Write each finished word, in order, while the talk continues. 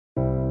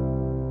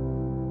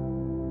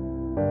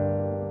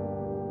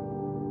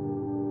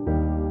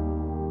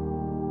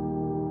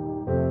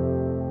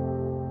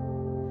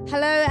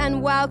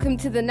and welcome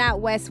to the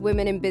NatWest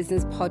Women in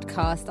Business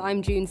podcast.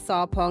 I'm June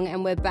Sarpong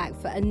and we're back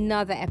for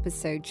another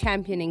episode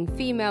championing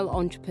female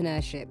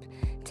entrepreneurship,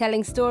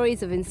 telling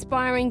stories of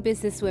inspiring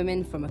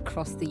businesswomen from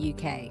across the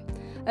UK.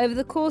 Over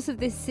the course of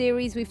this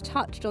series, we've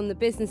touched on the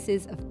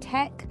businesses of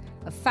tech,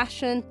 of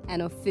fashion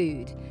and of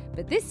food.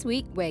 But this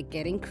week, we're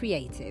getting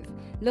creative,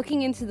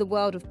 looking into the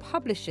world of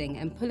publishing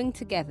and pulling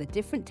together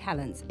different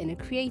talents in a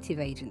creative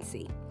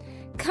agency.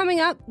 Coming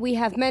up, we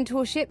have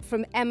mentorship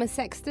from Emma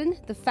Sexton,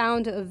 the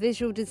founder of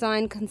visual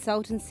design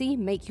consultancy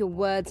Make Your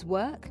Words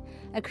Work.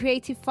 A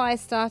creative fire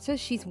starter,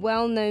 she's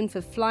well known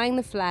for flying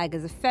the flag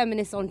as a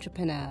feminist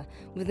entrepreneur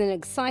with an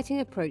exciting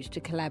approach to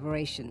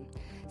collaboration.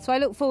 So I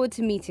look forward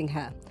to meeting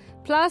her.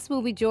 Plus,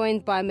 we'll be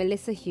joined by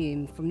Melissa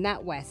Hume from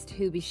NatWest,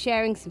 who'll be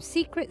sharing some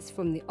secrets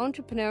from the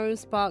Entrepreneurial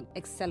Spark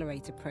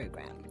Accelerator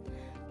program.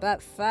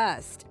 But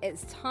first,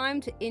 it's time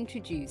to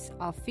introduce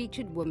our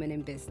featured woman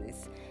in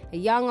business, a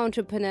young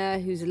entrepreneur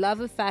whose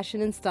love of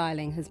fashion and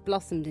styling has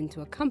blossomed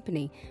into a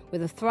company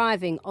with a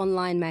thriving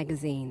online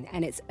magazine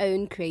and its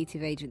own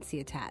creative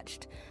agency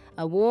attached.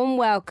 A warm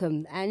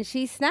welcome, and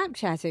she's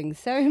Snapchatting,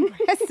 so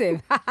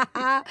impressive,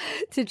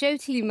 to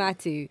Jyoti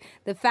Matu,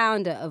 the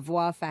founder of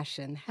Voir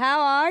Fashion. How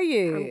are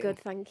you? I'm good,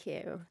 thank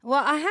you.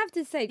 Well, I have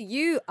to say,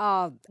 you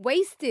are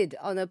wasted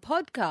on a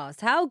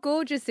podcast. How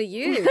gorgeous are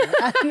you?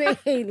 I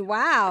mean,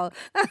 wow.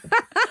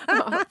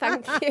 Oh,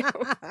 thank you.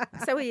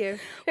 So are you.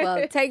 Well,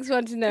 it takes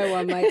one to know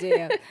one, my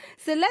dear.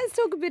 So let's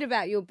talk a bit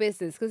about your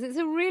business, because it's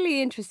a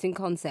really interesting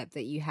concept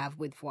that you have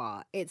with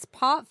Voir. It's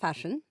part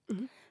fashion,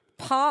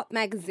 part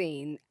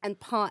magazine and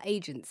part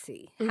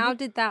agency. How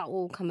did that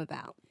all come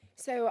about?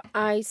 So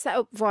I set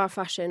up Voir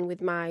Fashion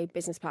with my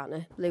business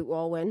partner, Luke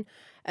Walwyn,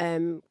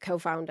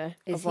 co-founder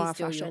of Voir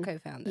Fashion. Is he still your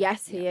co-founder?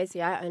 Yes, he is,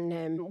 yeah.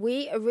 And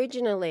we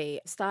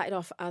originally started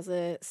off as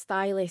a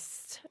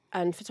stylist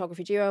and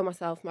photography duo.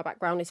 Myself, my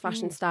background is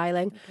fashion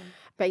styling. Okay.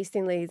 Based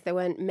in Leeds, there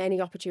weren't many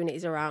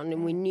opportunities around,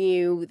 and we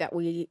knew that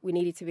we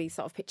needed to be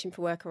sort of pitching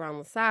for work around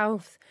the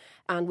south,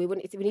 and we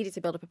needed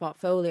to build up a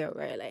portfolio,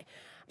 really.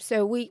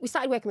 So we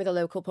started working with a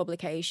local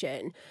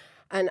publication.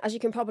 And as you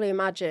can probably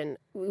imagine,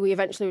 we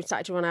eventually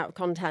started to run out of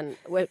content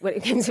when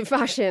it came to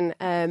fashion.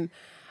 And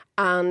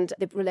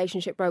the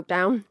relationship broke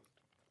down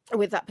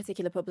with that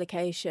particular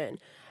publication.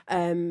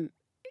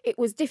 It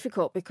was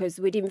difficult because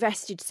we'd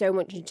invested so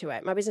much into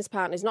it. My business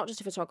partner is not just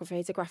a photographer,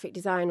 he's a graphic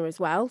designer as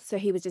well. So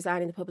he was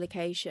designing the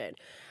publication.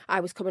 I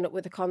was coming up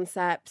with the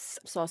concepts,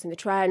 sourcing the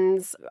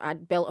trends.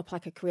 I'd built up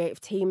like a creative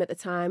team at the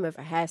time of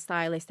a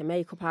hairstylist, a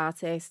makeup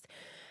artist.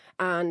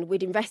 And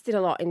we'd invested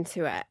a lot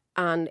into it.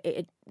 And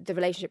the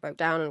relationship broke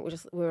down, and we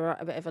were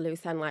at a bit of a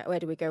loose end, like, where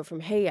do we go from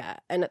here?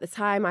 And at the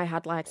time, I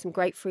had like some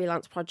great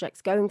freelance projects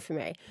going for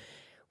me,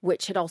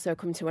 which had also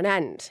come to an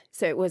end.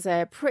 So it was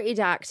a pretty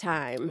dark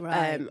time.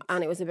 Right.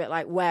 And it was a bit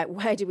like,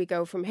 where do we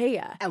go from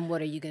here? And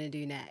what are you going to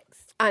do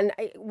next? And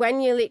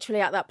when you're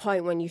literally at that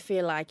point when you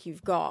feel like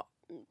you've got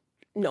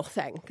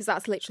nothing, because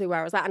that's literally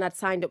where I was at. And I'd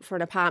signed up for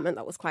an apartment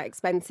that was quite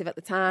expensive at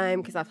the time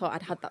because I thought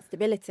I'd had that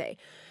stability.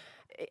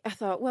 I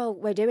thought, well,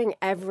 we're doing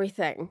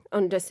everything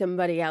under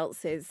somebody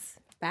else's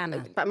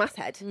banner,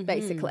 masthead,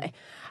 basically.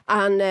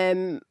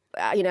 And,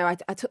 I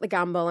took the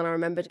gamble, and I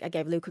remembered I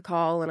gave Luke a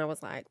call, and I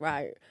was like,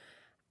 right,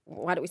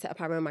 why don't we set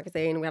up our own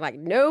magazine? And we had like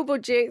no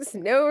budgets,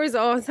 no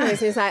resources. And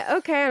he's like,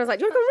 okay. And I was like,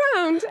 do you want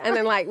to come round? And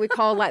then we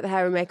called like the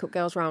hair and makeup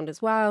girls round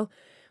as well.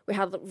 We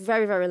had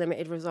very, very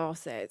limited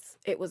resources.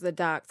 It was a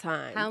dark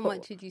time. How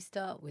much did you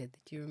start with?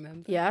 Do you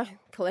remember? Yeah,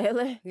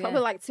 clearly. Yeah.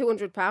 Probably like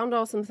 £200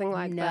 or something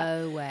like that.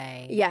 No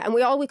way. Yeah,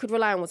 and all we could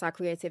rely on was our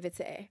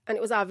creativity. And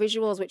it was our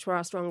visuals which were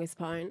our strongest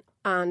point.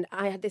 And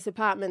I had this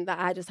apartment that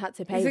I just had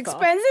to pay for.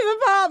 Expensive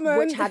apartment.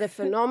 Which had a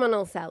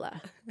phenomenal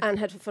cellar and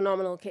had a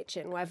phenomenal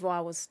kitchen where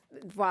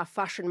Voir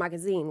Fashion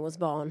magazine was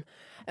born.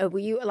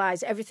 We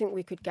utilised everything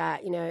we could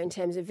get, in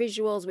terms of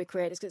visuals. We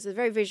created, because it's a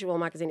very visual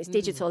magazine, it's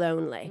digital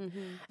only.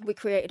 We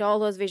created all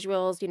those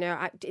visuals,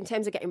 in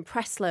terms of getting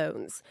press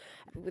loans.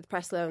 With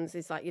press loans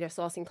is like,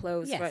 sourcing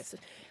clothes. Yes.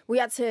 We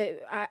had to,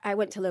 I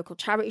went to local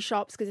charity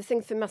shops, because the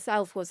thing for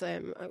myself was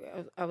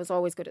I was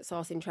always good at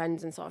sourcing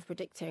trends and sort of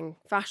predicting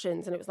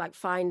fashions, and it was like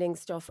finding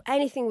stuff,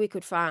 anything we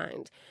could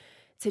find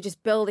to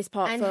just build this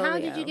portfolio. And how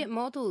did you get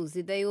models?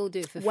 Did they all do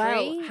it for free?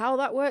 Well, how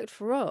that worked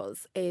for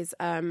us is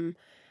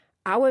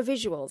our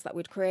visuals that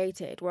we'd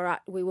created,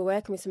 we were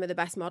working with some of the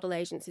best model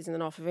agencies in the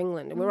north of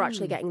England, and we were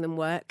actually getting them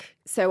work.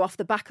 So off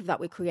the back of that,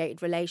 we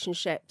created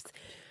relationships,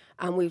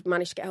 and we've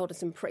managed to get hold of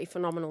some pretty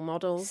phenomenal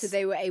models. So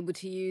they were able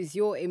to use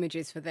your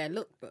images for their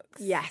lookbooks?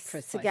 Yes,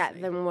 precisely. to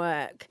get them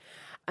work.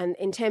 And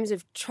in terms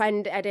of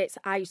trend edits,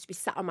 I used to be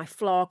sat on my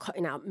floor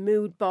cutting out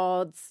mood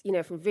boards,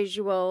 from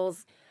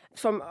visuals.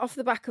 From off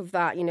the back of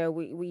that,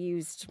 we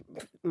used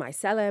my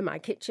cellar, my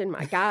kitchen,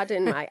 my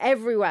garden, my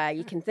everywhere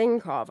you can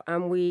think of.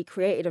 And we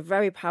created a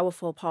very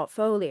powerful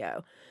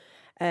portfolio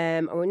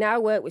And we now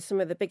work with some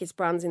of the biggest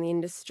brands in the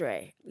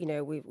industry. You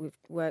know, we've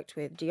worked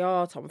with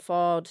Dior, Tom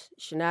Ford,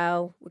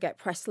 Chanel. We get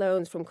press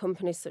loans from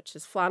companies such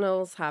as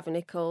Flannels, Harvey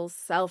Nichols,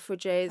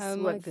 Selfridges. Oh,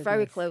 we my work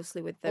very goodness.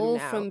 closely with them All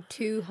now. from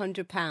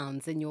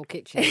 £200 in your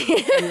kitchen,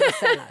 in your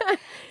cellar.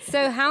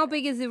 So how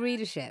big is the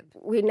readership?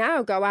 We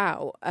now go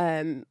out.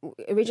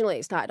 Originally,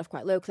 it started off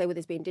quite locally with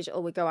us being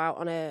digital. We go out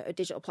on a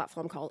digital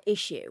platform called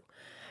Issue,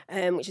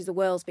 which is the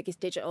world's biggest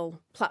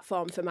digital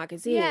platform for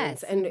magazines.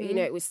 Yes, And, you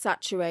know, it was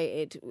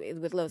saturated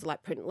with loads of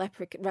like print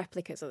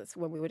replicas. So that's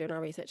when we were doing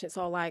our research. It's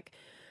all like,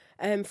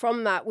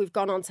 from that, we've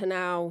gone on to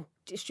now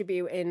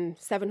distribute in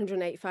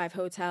 785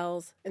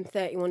 hotels in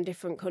 31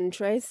 different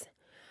countries.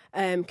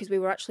 Because we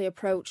were actually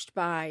approached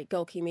by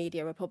Gold Key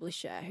Media, a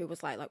publisher, who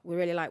was like, we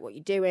really like what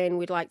you're doing.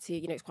 We'd like to,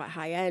 you know, it's quite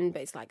high end,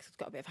 but it's like it's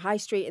got a bit of high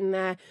street in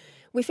there.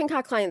 We think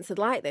our clients would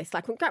like this.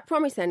 Like, we can't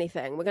promise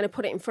anything. We're going to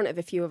put it in front of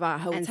a few of our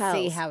hotels. And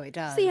see how it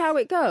does. See how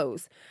it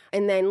goes.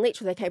 And then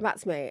literally they came back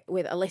to me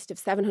with a list of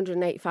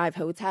 785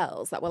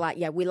 hotels that were like,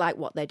 yeah, we like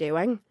what they're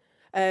doing.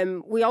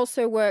 We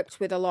also worked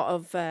with a lot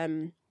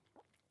of...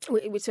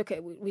 We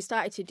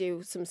started to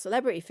do some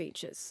celebrity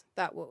features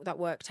that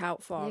worked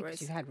out for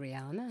us. You've had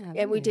Rihanna,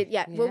 Yeah, we did,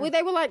 yeah. Well,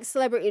 they were like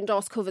celebrity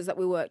endorsed covers that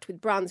we worked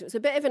with brands. It was a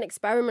bit of an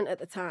experiment at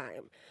the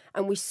time.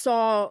 And we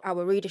saw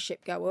our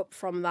readership go up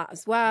from that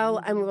as well.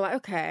 And we were like,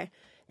 okay,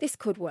 this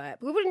could work.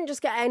 But we wouldn't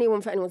just get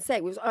anyone for anyone's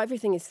sake.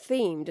 Everything is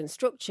themed and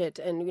structured.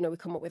 And, you know, we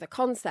come up with a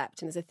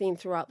concept and there's a theme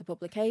throughout the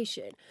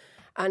publication.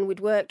 And we'd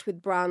worked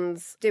with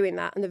brands doing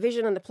that. And the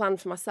vision and the plan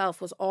for myself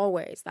was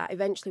always that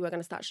eventually we're going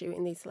to start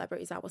shooting these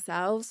celebrities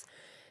ourselves.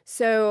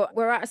 So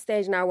we're at a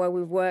stage now where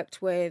we've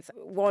worked with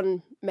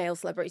one male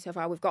celebrity so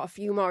far. We've got a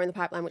few more in the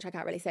pipeline, which I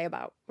can't really say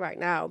about right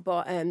now.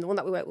 But the one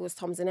that we worked with was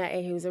Tom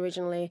Zanetti,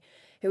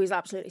 who is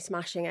absolutely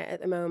smashing it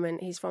at the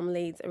moment. He's from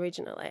Leeds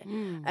originally.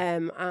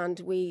 And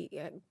we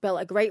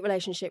built a great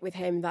relationship with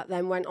him that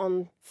then went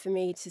on for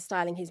me to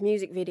styling his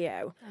music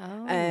video,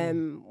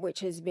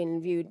 which has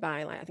been viewed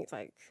by, I think it's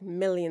like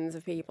millions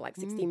of people, like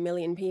 16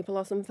 million people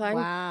or something.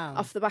 Wow.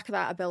 Off the back of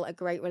that, I built a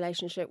great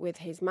relationship with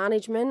his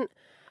management.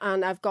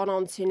 And I've gone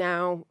on to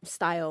now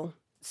style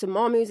some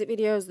more music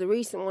videos. The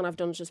recent one I've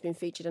done has just been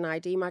featured in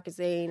ID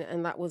magazine,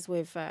 and that was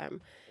with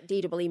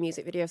DEE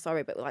music video,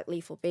 but like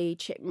Lethal B,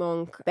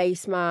 Chipmunk,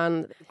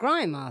 Bassman.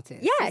 Grime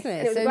artist, Yes, isn't it?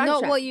 it was So a grime not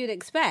track. what you'd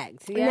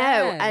expect. No,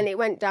 Yeah. and it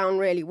went down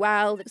really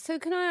well. So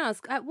can I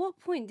ask, at what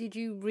point did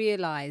you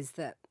realise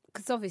that,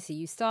 because obviously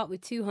you start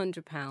with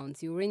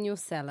 £200, you're in your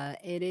cellar,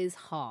 it is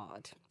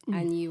hard,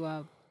 and you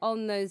are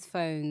on those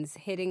phones,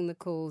 hitting the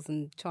calls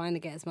and trying to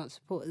get as much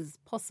support as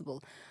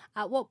possible.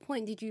 At what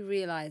point did you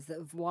realise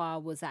that Voir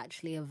was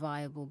actually a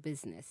viable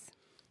business?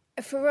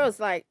 For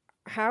us, like,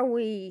 how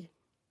we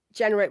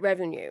generate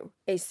revenue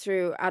is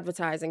through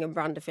advertising and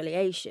brand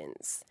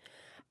affiliations.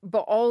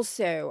 But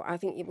also, I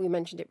think we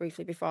mentioned it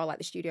briefly before, like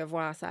the Studio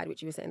Voir side,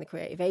 which you were saying, the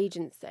creative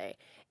agency,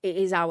 it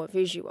is our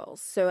visuals.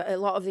 So a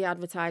lot of the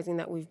advertising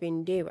that we've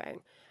been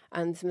doing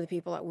and some of the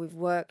people that we've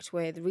worked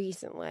with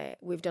recently,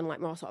 we've done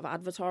like more sort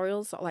of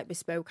advertorials, sort of like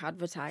bespoke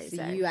advertising.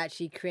 So you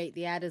actually create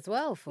the ad as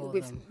well for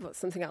them? That's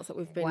something else that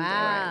we've been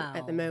Wow.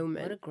 doing at the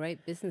moment. What a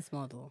great business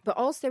model. But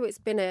also it's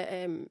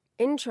been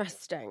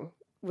interesting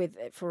with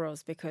it for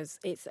us because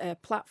it's a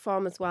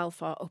platform as well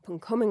for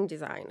up-and-coming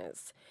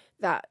designers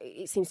that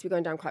it seems to be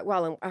going down quite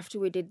well. And after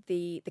we did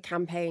the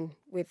campaign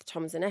with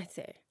Tom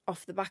Zanetti,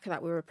 off the back of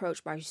that, we were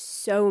approached by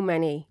so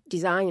many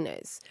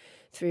designers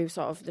through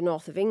sort of the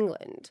north of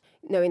England,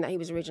 knowing that he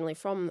was originally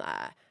from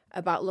there,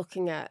 about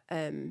looking at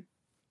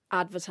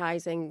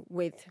advertising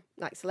with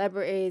like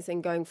celebrities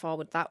and going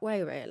forward that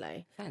way,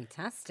 really.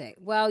 Fantastic.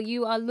 Well,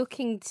 you are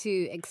looking to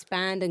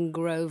expand and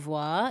grow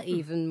Voir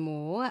even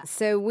more.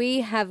 So we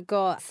have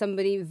got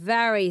somebody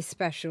very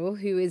special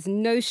who is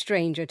no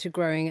stranger to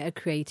growing a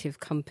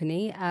creative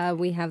company.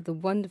 We have the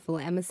wonderful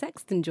Emma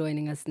Sexton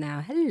joining us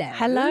now. Hello.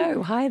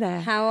 Hello. Hi there.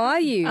 How are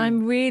you?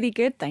 I'm really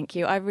good, thank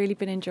you. I've really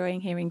been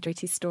enjoying hearing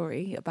Jyoti's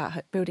story about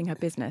her building her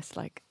business.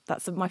 Like,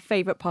 that's my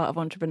favourite part of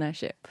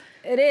entrepreneurship.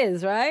 It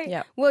is, right?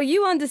 Yeah. Well,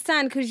 you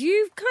understand because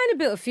you've kind of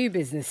built a few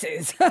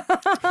businesses.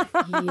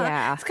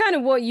 Yeah. It's kind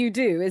of what you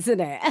do, isn't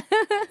it?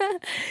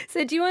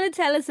 So do you want to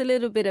tell us a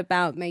little bit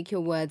about Make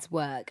Your Words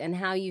Work and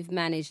how you've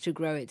managed to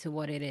grow it to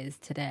what it is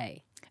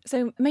today?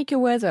 So Make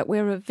Your Words Work,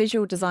 we're a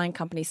visual design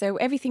company. So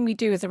everything we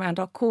do is around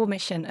our core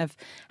mission of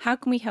how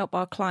can we help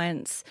our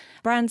clients,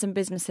 brands and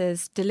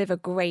businesses deliver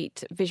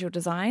great visual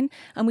design.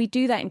 And we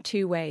do that in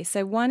two ways.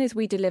 So one is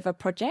we deliver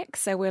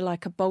projects. So we're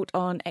like a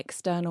bolt-on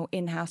external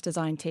in-house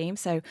design team.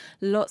 So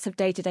lots of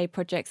day-to-day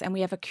projects. And we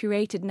have a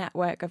curated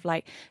network of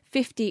like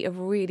 50 of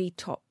really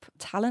top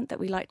talent that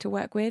we like to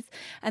work with.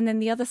 And then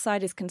the other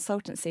side is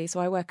consultancy.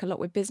 So I work a lot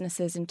with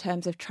businesses in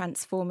terms of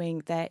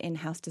transforming their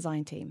in-house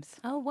design teams.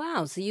 Oh,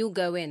 wow. So you'll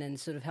go in and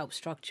sort of help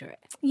structure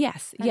it.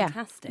 Yes.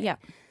 Fantastic. Yeah.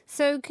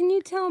 So can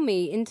you tell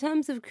me, in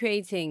terms of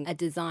creating a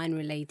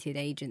design-related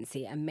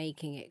agency and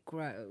making it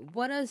grow,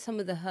 what are some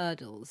of the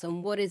hurdles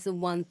and what is the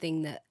one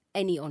thing that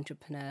any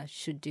entrepreneur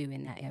should do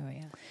in that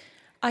area?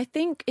 I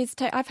think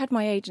I've had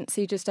my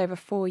agency just over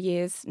 4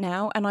 years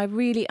now, and I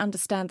really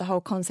understand the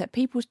whole concept.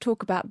 People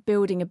talk about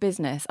building a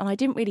business, and I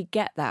didn't really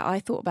get that.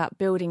 I thought about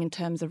building in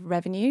terms of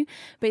revenue,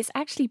 but it's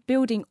actually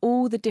building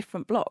all the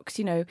different blocks.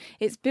 You know,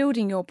 it's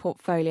building your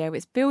portfolio,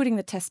 it's building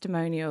the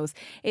testimonials,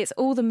 it's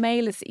all the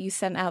mailers that you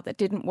sent out that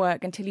didn't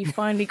work until you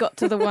finally got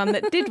to the one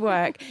that did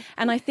work.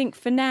 And I think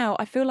for now,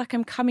 I feel like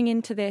I'm coming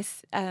into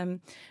this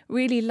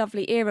really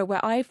lovely era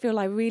where I feel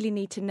I really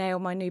need to nail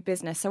my new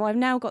business. So I've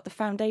now got the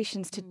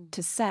foundations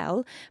to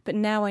sell, but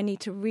now I need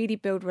to really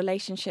build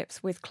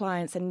relationships with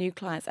clients and new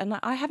clients. And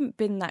I haven't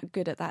been that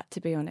good at that,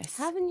 to be honest.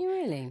 Haven't you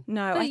really?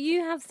 No. But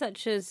you have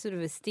such a sort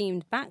of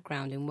esteemed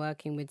background in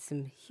working with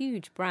some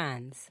huge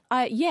brands.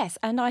 Yes,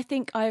 and I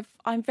think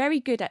I'm very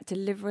good at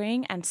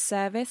delivering and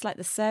service. Like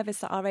the service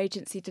that our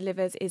agency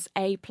delivers is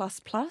A++.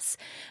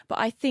 But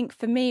I think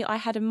for me, I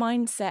had a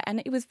mindset,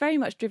 and it was very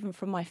much driven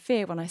from my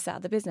fear when I set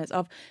up the business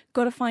of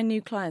got to find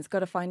new clients.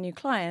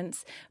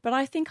 But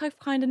I think I've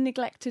kind of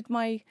neglected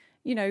my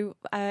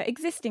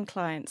existing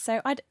clients.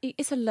 So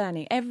it's a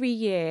learning. Every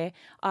year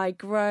I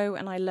grow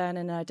and I learn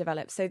and I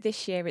develop. So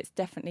this year it's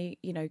definitely,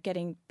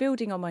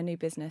 building on my new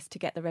business to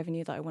get the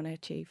revenue that I want to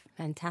achieve.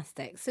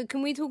 Fantastic. So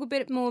can we talk a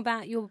bit more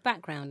about your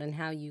background and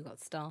how you got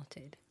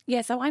started?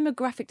 Yeah, so I'm a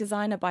graphic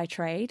designer by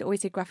trade,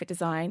 always did graphic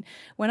design.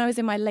 When I was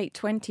in my late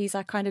 20s,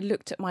 I kind of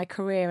looked at my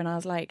career and I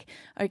was like,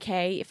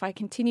 okay, if I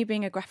continue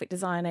being a graphic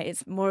designer,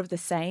 it's more of the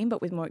same, but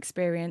with more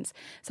experience.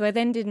 So I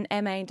then did an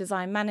MA in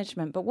design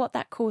management. But what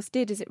that course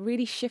did is it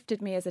really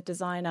shifted me as a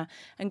designer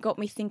and got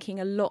me thinking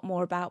a lot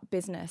more about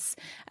business.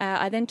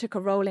 I then took a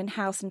role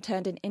in-house and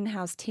turned an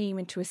in-house team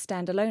into a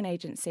standalone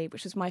agency,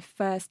 which was my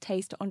first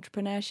taste of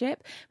entrepreneurship,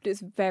 but it was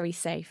very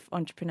safe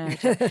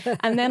entrepreneurship.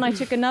 And then I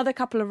took another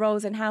couple of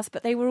roles in-house,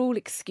 but they were all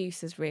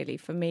excuses really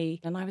for me.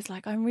 And I was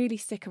like, I'm really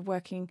sick of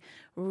working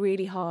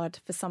really hard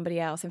for somebody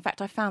else. In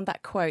fact, I found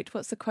that quote.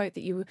 What's the quote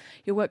that you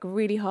work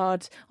really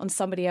hard on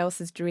somebody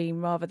else's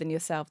dream rather than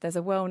yourself? There's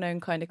a well-known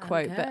kind of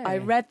quote, but I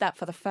read that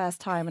for the first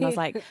time and I was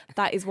like,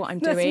 that is what I'm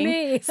doing.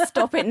 Me.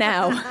 Stop it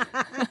now.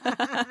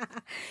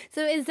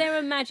 So is there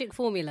a magic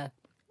formula?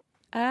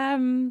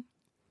 No,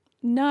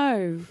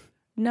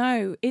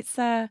 it's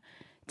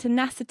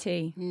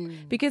tenacity,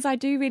 because I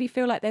do really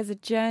feel like there's a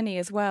journey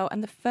as well,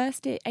 and the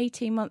first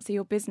 18 months of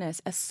your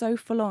business are so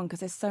full on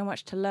because there's so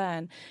much to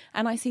learn.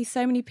 And I see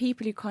so many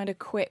people who kind of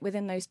quit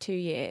within those 2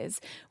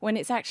 years, when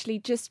it's actually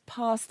just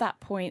past that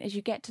point. As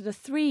you get to the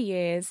 3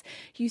 years,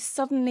 you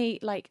suddenly,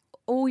 like,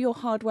 all your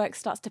hard work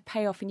starts to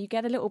pay off and you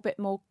get a little bit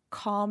more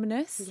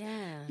calmness.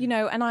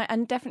 Yeah. And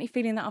I'm definitely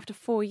feeling that after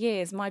 4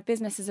 years. My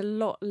business is a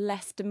lot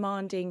less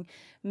demanding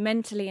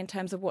mentally in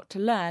terms of what to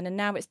learn, and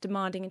now it's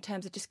demanding in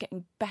terms of just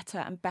getting better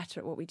and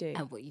better at what we do.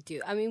 At what you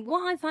do. I mean,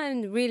 what I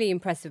find really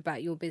impressive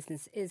about your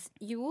business is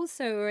you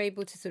also are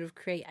able to sort of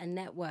create a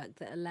network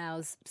that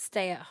allows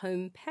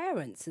stay-at-home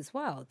parents as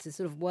well to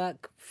sort of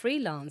work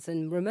freelance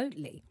and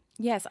remotely.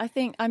 Yes, I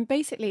think I'm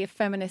basically a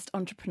feminist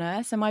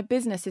entrepreneur. So my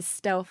business is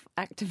stealth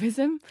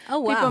activism. Oh,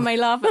 wow. People may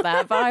laugh at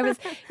that, but I was,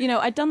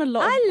 I'd done a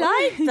lot.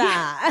 I like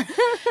that.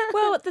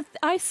 Well,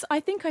 I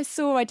think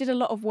I did a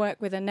lot of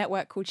work with a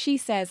network called She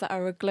Says that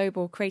are a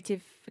global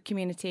creative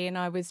community, and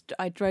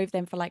I drove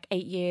them for like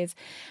 8 years.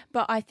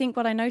 But I think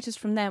what I noticed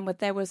from them was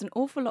there was an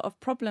awful lot of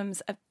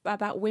problems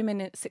about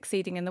women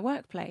succeeding in the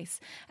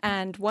workplace.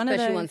 And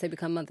especially once they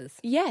become mothers.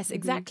 Yes,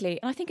 exactly.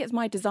 And I think it's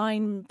my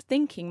design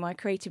thinking, my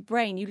creative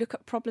brain. You look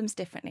at problems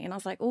differently. And I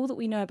was like, all that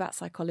we know about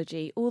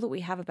psychology, all that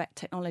we have about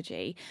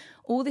technology,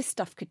 all this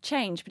stuff could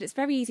change, but it's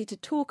very easy to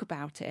talk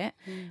about it.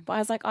 But I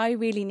was like, I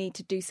really need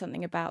to do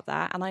something about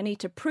that. And I need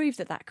to prove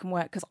that can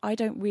work, because I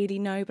don't really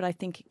know, but I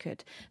think it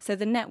could. So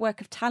the network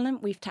of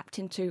talent, we've tapped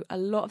into a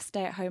lot of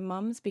stay-at-home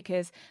mums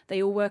because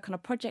they all work on a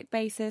project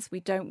basis.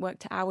 We don't work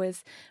to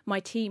hours. My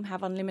team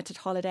have unlimited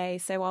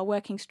holidays. So our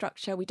working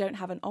structure, we don't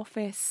have an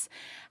office.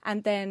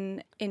 And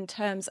then in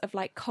terms of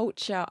like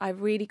culture,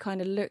 I've really kind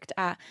of looked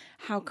at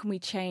how can we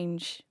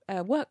change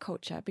work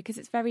culture, because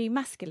it's very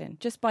masculine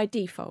just by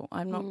default.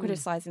 I'm not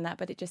criticising that,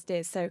 but it just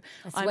is. So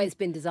that's the way it's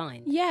been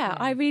designed. Yeah,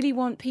 I really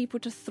want people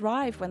to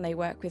thrive when they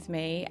work with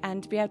me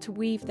and to be able to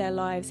weave their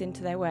lives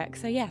into their work.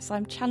 So yes,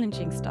 I'm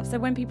challenging stuff. So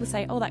when people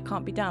say, oh, that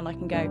can't be done, I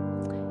can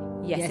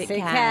go, yes, it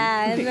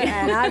can.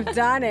 And I've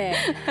done it.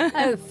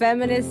 Oh,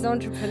 feminist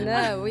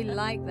entrepreneur. We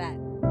like that.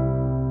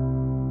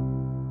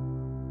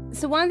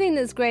 So one thing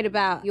that's great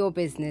about your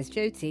business,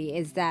 Jyoti,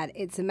 is that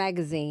it's a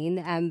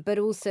magazine, but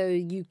also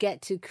you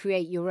get to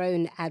create your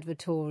own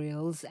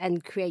advertorials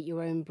and create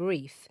your own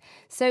brief.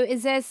 So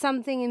is there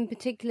something in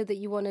particular that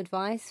you want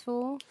advice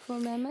from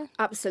Emma?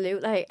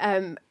 Absolutely.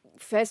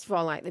 First of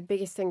all, like the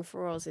biggest thing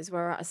for us is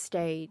we're at a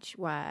stage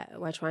where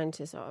we're trying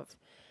to sort of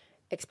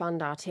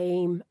expand our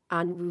team,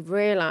 and we've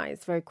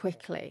realised very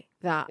quickly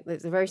that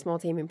there's a very small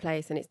team in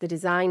place and it's the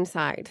design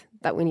side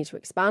that we need to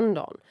expand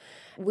on.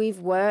 We've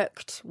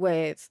worked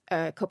with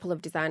a couple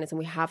of designers and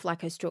we have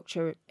like a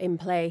structure in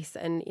place,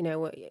 and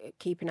we're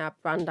keeping our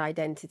brand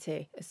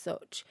identity as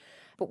such,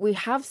 but we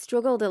have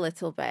struggled a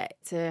little bit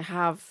to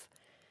have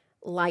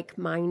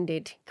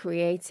like-minded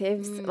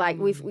creatives. Like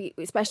we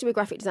especially with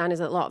graphic designers,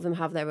 a lot of them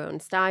have their own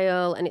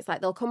style, and it's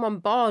like they'll come on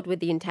board with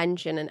the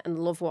intention and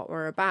love what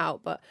we're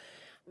about. But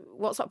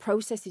what sort of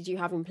processes do you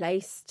have in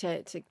place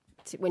to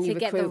when you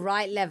get recruit, the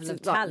right level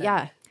of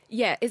talent?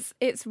 Yeah,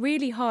 it's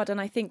really hard.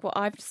 And I think what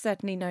I've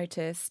certainly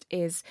noticed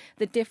is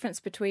the difference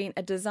between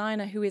a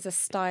designer who is a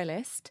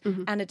stylist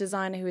and a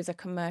designer who is a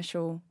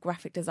commercial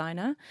graphic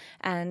designer.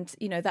 And,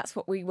 you know, that's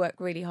what we work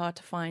really hard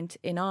to find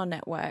in our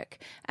network,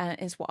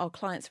 is what our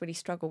clients really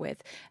struggle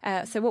with.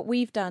 So what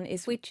we've done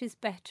is... Which is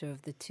better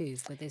of the two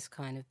for this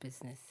kind of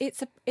business?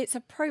 It's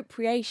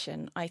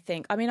appropriation, I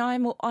think. I mean,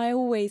 I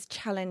always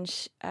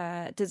challenge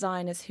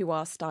designers who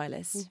are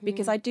stylists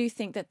because I do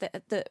think that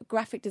the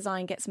graphic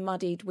design gets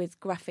muddied with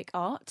graphic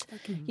art.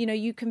 You know,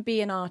 you can be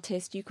an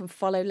artist, you can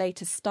follow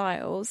latest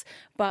styles,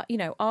 but, you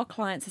know, our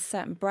clients are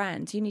certain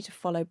brands. You need to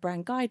follow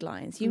brand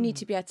guidelines. You need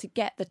to be able to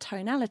get the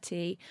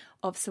tonality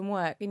of some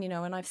work. And, you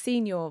know, and I've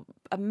seen your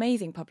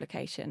amazing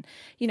publication,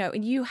 you know,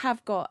 and you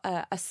have got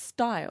a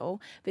style,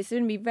 but it's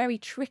going to be very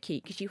tricky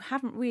because you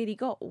haven't really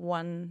got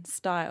one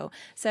style.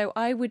 So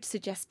I would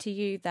suggest to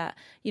you that,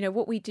 you know,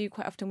 what we do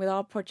quite often with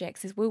our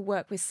projects is we'll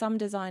work with some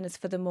designers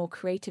for the more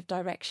creative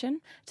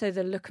direction, so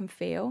the look and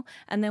feel,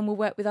 and then we'll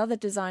work with other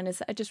designers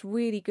that are just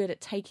really good at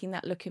taking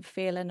that look and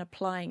feel and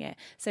applying it.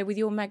 So with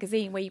your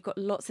magazine, where you've got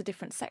lots of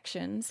different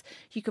sections,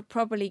 you could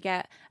probably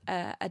get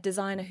a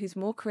designer who's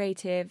more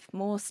creative,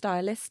 more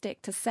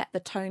stylistic to set the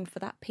tone for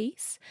that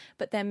piece,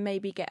 but then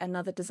maybe get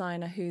another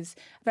designer who's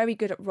very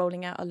good at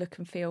rolling out a look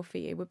and feel for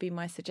you, would be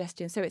my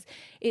suggestion. So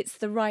it's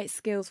the right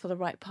skills for the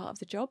right part of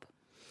the job.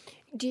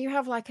 Do you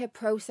have like a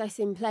process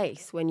in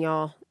place when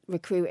you're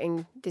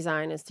recruiting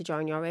designers to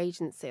join your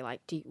agency?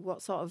 Like,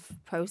 what sort of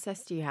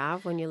process do you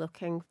have when you're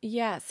looking?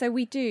 Yeah, so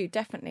we do,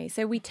 definitely.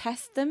 So we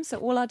test them. So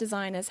all our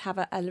designers have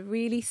a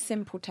really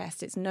simple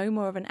test. It's no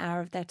more of an hour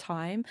of their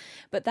time,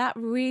 but that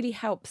really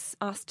helps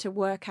us to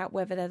work out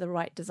whether they're the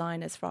right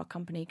designers for our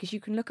company, because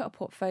you can look at a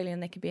portfolio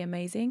and they can be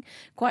amazing.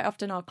 Quite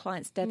often our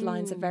clients'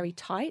 deadlines are very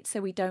tight,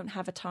 so we don't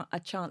have a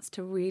chance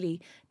to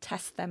really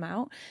test them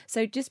out.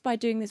 So just by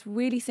doing this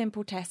really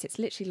simple test, it's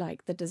literally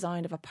like the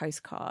design of a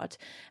postcard.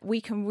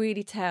 We can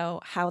really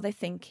tell how they're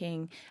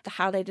thinking,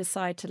 how they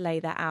decide to lay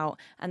that out,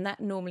 and that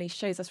normally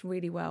shows us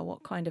really well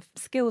what kind of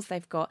skills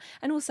they've got.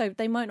 And also,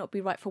 they might not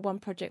be right for one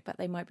project, but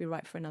they might be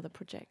right for another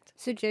project.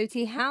 So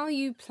Jyoti, how are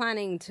you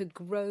planning to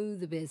grow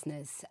the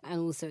business and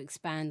also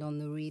expand on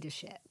the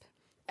readership?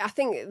 I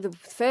think the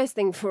first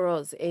thing for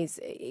us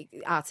is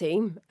our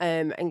team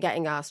and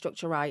getting our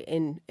structure right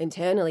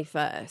internally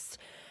first.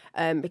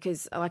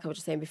 Because, like I was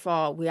just saying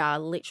before, we are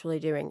literally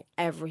doing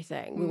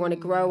everything. We want to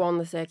grow on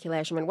the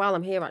circulation. And while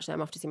I'm here, actually,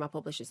 I'm off to see my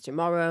publishers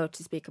tomorrow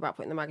to speak about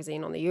putting the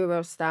magazine on the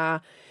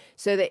Eurostar.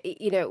 So that,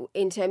 you know,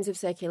 in terms of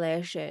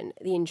circulation,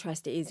 the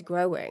interest is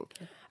growing.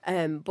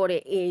 But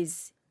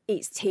it's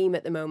team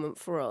at the moment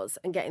for us,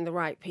 and getting the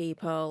right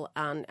people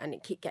and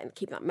keeping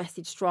that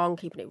message strong,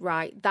 keeping it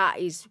right. That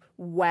is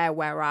where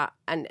we're at,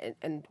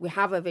 and we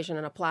have a vision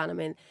and a plan. I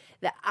mean,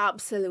 the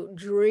absolute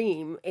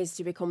dream is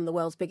to become the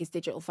world's biggest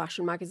digital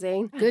fashion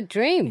magazine. Good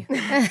dream.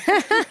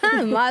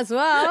 Might as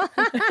well.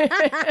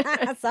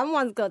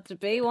 Someone's got to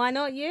be. Why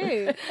not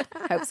you?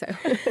 Hope so.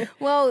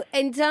 Well,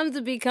 in terms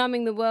of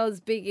becoming the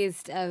world's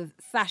biggest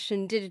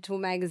fashion digital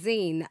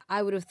magazine,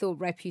 I would have thought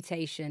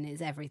reputation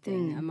is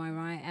everything. Am I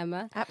right,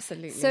 Emma?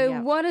 Absolutely.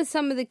 So what are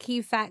some of the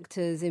key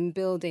factors in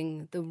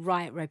building the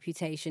right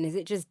reputation? Is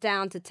it just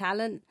down to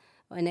talent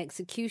and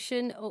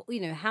execution? Or, you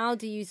know, how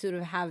do you sort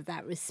of have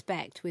that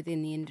respect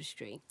within the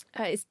industry?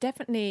 It's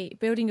definitely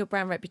building your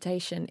brand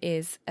reputation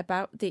is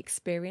about the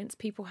experience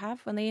people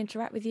have when they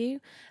interact with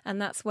you.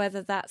 And that's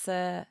whether that's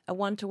a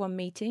one-to-one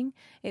meeting,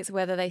 it's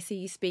whether they see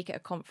you speak at a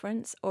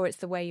conference, or it's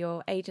the way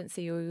your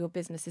agency or your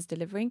business is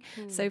delivering.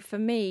 So for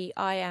me,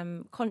 I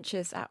am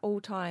conscious at all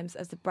times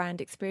of the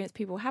brand experience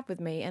people have with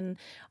me. And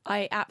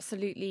I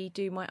absolutely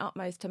do my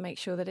utmost to make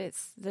sure that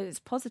it's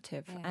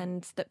positive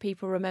and that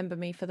people remember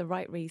me for the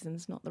right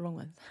reasons, not the wrong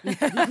ones.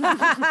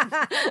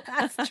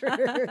 That's true.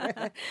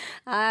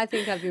 I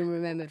think I've been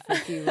remembered for a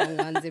few wrong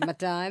ones in my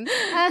time.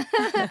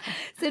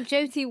 So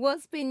Jyoti,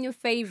 what's been your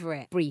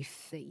favourite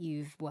brief that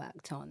you've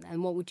worked on,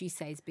 and what would you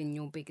say has been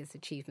your biggest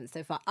achievement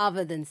so far,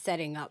 other than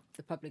setting up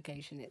the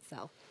publication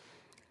itself?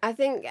 I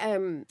think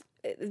the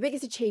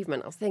biggest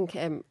achievement, I think,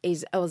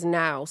 is us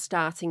now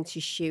starting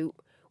to shoot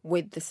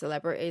with the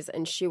celebrities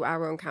and shoot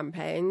our own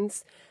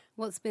campaigns.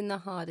 What's been the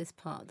hardest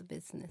part of the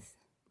business?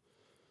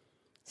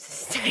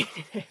 Sustaining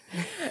it.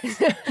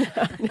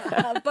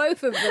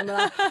 Both of them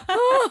are like,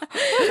 oh,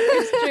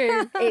 it's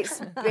true.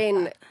 It's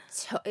been,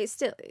 it's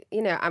still,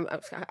 you know,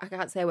 I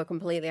can't say we're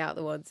completely out of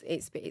the woods.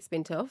 It's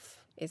been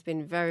tough. It's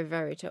been very,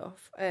 very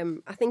tough.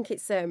 I think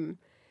it's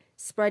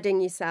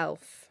spreading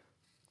yourself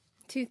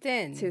too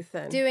thin.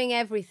 Doing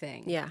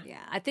everything. Yeah.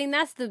 I think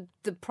that's the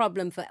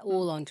problem for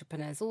all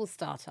entrepreneurs, all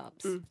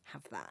startups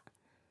have that.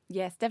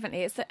 Yes,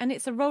 definitely.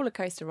 It's a roller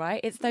coaster, right?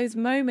 It's those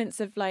moments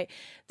of like,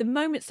 the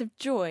moments of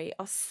joy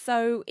are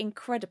so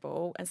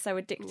incredible and so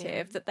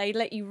addictive that they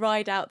let you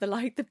ride out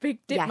the big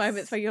dip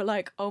moments where you're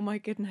like, oh my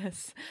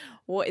goodness,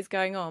 what is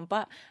going on?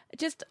 But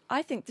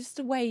I think just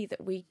the way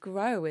that we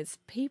grow as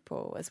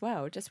people as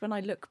well. Just when I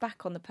look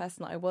back on the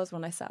person that I was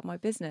when I set up my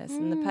business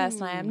and the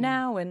person I am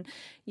now, and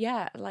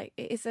like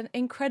it's an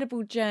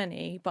incredible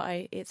journey,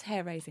 but it's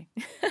hair raising.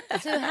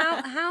 So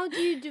how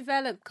do you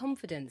develop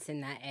confidence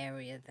in that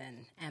area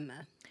then,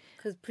 Emma?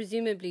 Because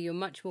presumably you're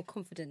much more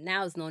confident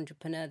now as an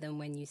entrepreneur than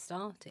when you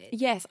started.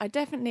 Yes,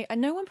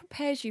 no one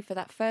prepares you for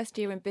that first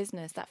year in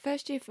business. That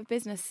first year for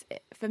business,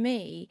 for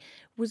me,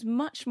 was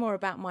much more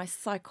about my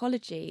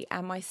psychology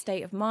and my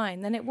state of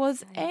mind than it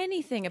was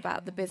anything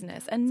about the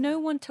business. And no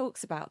one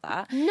talks about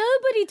that.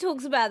 Nobody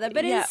talks about that,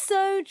 but it's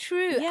so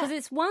true. Because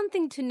it's one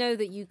thing to know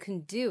that you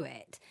can do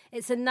it.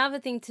 It's another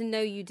thing to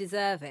know you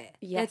deserve it.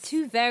 Yes. They're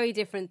two very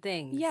different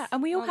things. Yeah,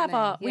 and we all have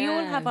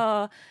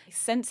our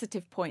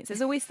sensitive points.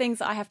 There's always things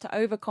that I have to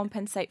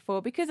overcompensate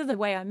for because of the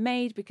way I'm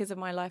made, because of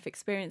my life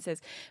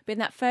experiences. But in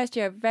that first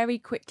year, I very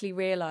quickly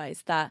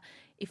realised that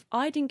if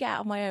I didn't get out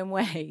of my own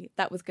way,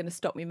 that was going to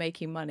stop me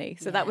making money.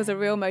 So that was a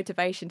real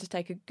motivation to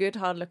take a good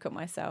hard look at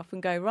myself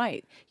and go,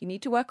 right, you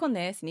need to work on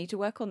this, you need to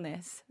work on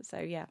this. So,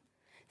 yeah.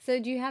 So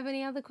do you have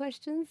any other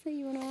questions that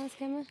you want to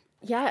ask, Emma?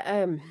 Yeah,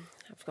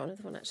 I've got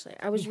another one, actually.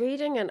 I was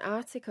reading an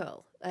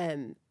article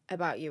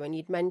about you, and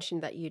you'd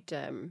mentioned that you'd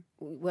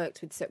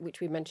worked with,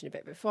 which we mentioned a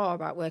bit before,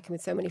 about working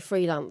with so many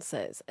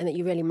freelancers, and that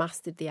you really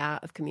mastered the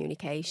art of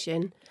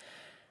communication.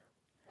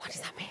 What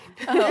does that mean?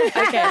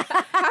 Oh, okay.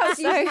 How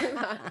do you do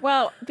that?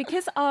 Well,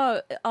 because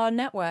our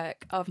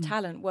network of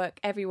talent work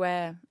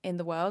everywhere in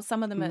the world.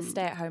 Some of them are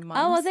stay-at-home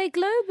mums. Oh, are they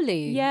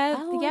globally? Yeah.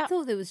 I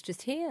thought it was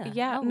just here.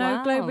 Yeah,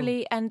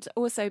 globally. And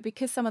also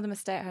because some of them are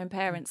stay-at-home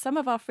parents, some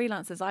of our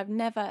freelancers I've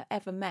never,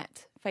 ever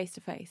met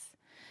face-to-face.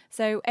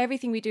 So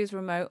everything we do is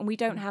remote and we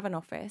don't have an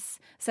office.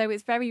 So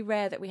it's very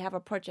rare that we have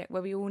a project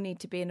where we all need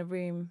to be in a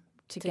room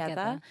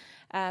together.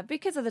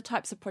 Because of the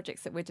types of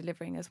projects that we're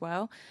delivering as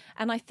well.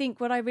 And I think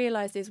what I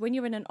realised is when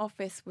you're in an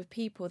office with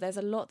people, there's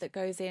a lot that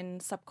goes in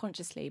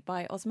subconsciously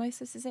by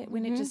osmosis, is it?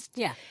 When it just...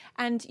 Yeah.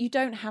 And you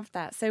don't have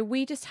that. So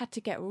we just had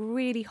to get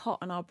really hot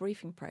on our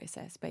briefing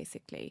process,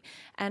 basically.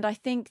 And I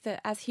think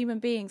that as human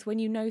beings, when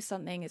you know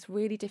something, it's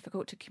really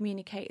difficult to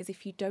communicate as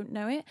if you don't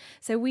know it.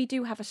 So we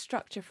do have a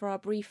structure for our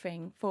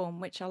briefing form,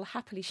 which I'll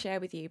happily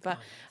share with you. But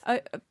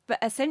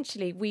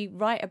essentially, we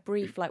write a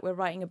brief like we're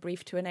writing a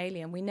brief to an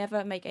alien. We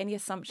never make any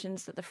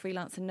assumptions that the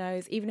freelancer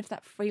knows. Even if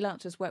that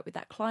freelancer's worked with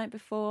that client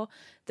before,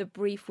 the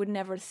brief would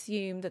never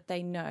assume that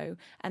they know.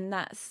 And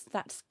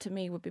that's to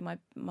me would be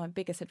my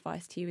biggest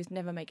advice to you, is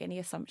never make any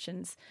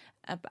assumptions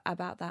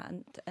about that.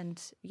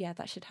 And yeah,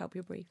 that should help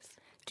your briefs.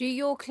 Do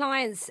your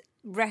clients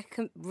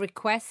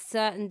request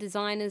certain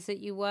designers that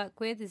you work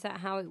with? Is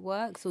that how it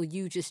works? Or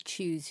you just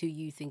choose who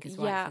you think is right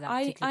for that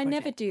particular project? I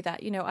never do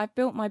that. You know, I've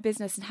built my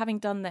business, and having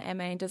done the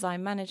MA in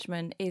design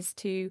management is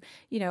to,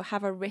 you know,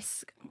 have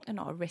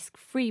not a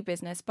risk-free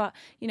business, but,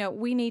 you know,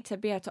 we need to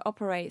be able to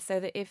operate so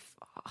that if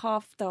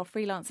half our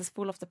freelancers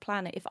fall off the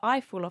planet, if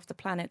I fall off the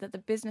planet, that the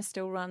business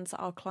still runs,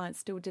 our clients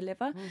still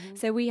deliver. Mm-hmm.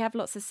 So we have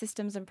lots of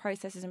systems and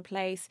processes in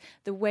place,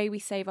 the way we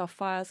save our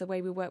files, the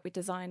way we work with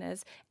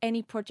designers.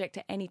 Any project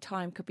at any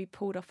time could be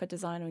pulled off a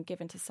designer and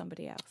given to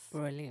somebody else.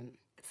 Brilliant.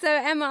 So,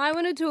 Emma, I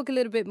want to talk a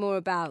little bit more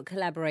about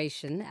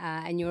collaboration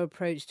and your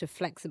approach to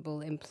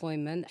flexible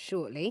employment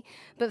shortly.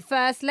 But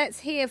first, let's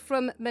hear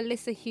from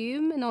Melissa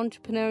Hume, an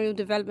entrepreneurial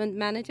development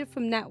manager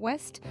from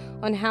NatWest,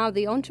 on how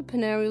the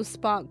Entrepreneurial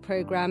Spark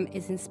program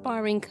is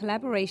inspiring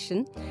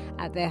collaboration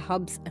at their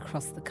hubs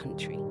across the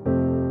country.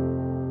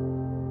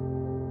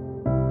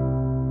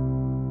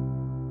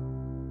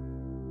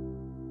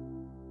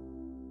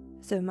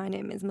 So my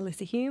name is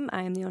Melissa Hume.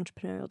 I am the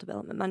Entrepreneurial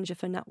Development Manager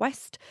for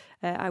NatWest.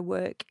 I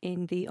work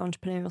in the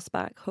Entrepreneurial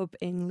Spark Hub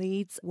in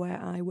Leeds, where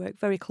I work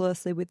very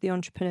closely with the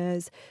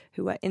entrepreneurs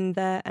who are in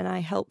there, and I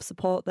help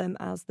support them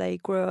as they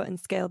grow and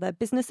scale their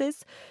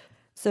businesses.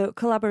 So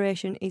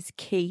collaboration is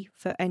key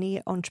for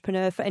any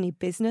entrepreneur, for any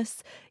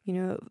business, you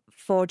know,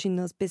 forging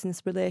those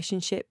business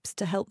relationships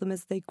to help them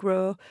as they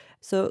grow.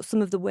 So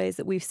some of the ways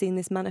that we've seen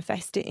this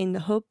manifested in the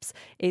hubs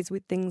is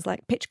with things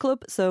like Pitch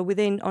Club. So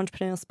within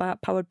Entrepreneurial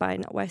Spark, powered by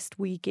NatWest,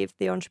 we give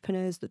the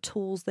entrepreneurs the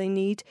tools they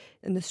need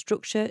and the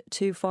structure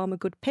to form a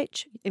good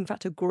pitch, in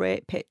fact, a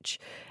great pitch.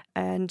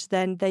 And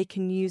then they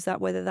can use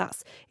that, whether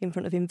that's in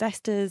front of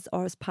investors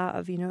or as part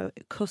of, you know,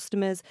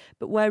 customers.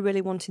 But we're really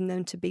wanting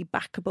them to be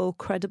backable,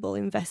 credible,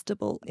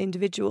 investable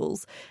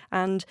individuals.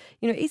 And,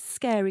 you know, it's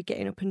scary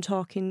getting up and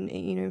talking,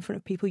 you know, in front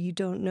of people you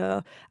don't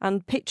know.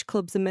 And pitch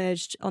clubs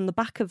emerged on the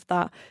back of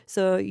that.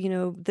 So, you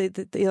know,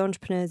 the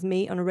entrepreneurs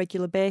meet on a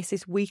regular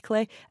basis,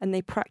 weekly, and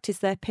they practice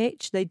their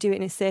pitch. They do it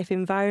in a safe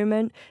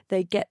environment.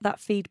 They get that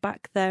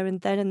feedback there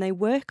and then, and they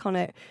work on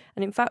it.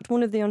 And in fact,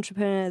 one of the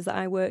entrepreneurs that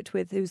I worked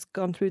with who's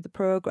gone through through the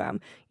programme,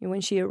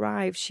 when she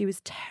arrived, she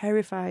was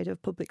terrified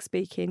of public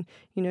speaking.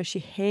 She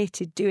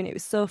hated doing it. It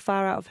was so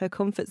far out of her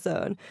comfort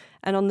zone.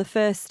 And on the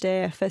first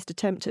day, her first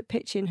attempt at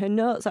pitching, her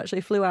notes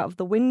actually flew out of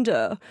the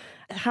window.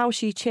 How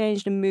she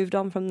changed and moved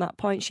on from that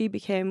point, she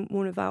became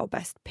one of our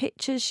best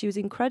pitchers. She was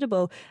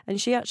incredible.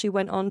 And she actually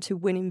went on to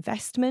win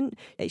investment.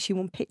 She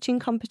won pitching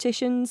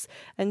competitions.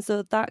 And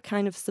so that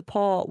kind of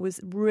support was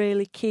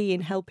really key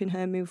in helping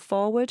her move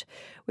forward.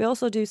 We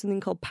also do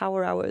something called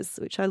Power Hours,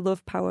 which I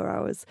love Power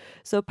Hours.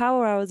 So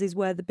Power Hours is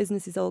where the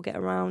businesses all get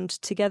around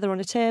together on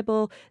a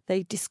table,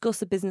 they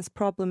discuss a business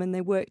problem and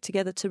they work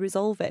together to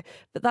resolve it.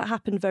 But that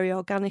happened very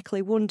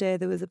organically. One day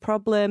there was a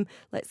problem,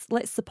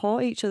 let's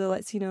support each other,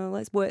 let's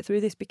work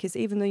through this, because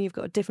even though you've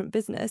got a different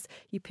business,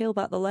 you peel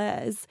back the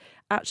layers,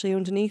 actually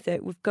underneath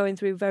it, we're going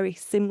through very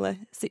similar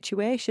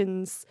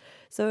situations.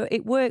 So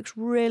it works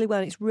really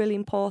well. It's really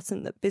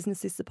important that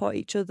businesses support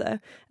each other,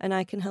 and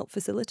I can help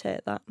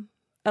facilitate that.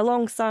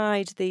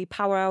 Alongside the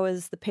Power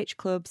Hours, the pitch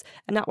clubs,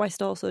 and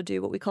NatWest also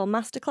do what we call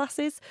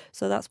masterclasses.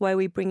 So that's where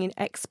we bring in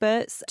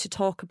experts to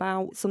talk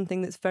about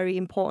something that's very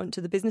important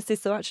to the businesses.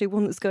 So actually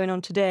one that's going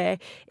on today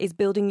is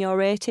building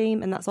your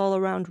A-team, and that's all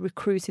around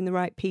recruiting the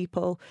right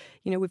people.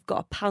 We've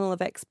got a panel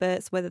of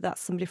experts, whether that's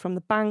somebody from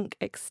the bank,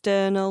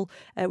 external.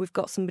 We've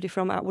got somebody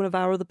from one of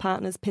our other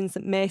partners,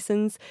 Pinsent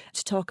Masons,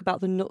 to talk about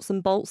the nuts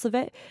and bolts of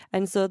it.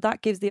 And so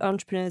that gives the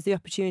entrepreneurs the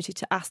opportunity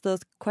to ask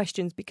those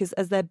questions, because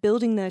as they're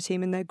building their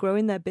team and they're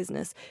growing their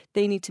business,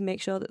 they need to make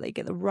sure that they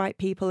get the right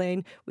people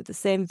in with the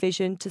same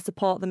vision to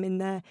support them in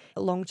their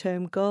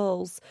long-term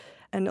goals.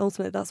 And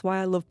ultimately, that's why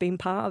I love being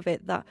part of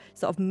it, that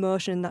sort of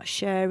motion, that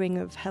sharing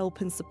of help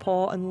and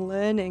support and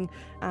learning.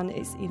 And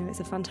it's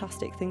a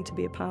fantastic thing to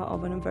be a part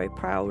of, and I'm very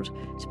proud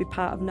to be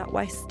part of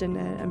NatWest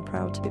and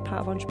proud to be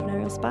part of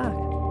Entrepreneurial Spark.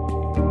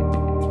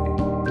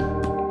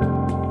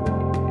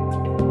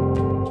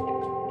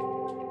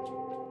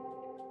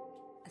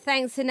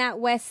 Thanks to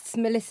NatWest's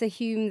Melissa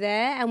Hume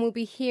there, and we'll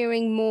be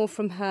hearing more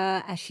from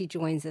her as she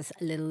joins us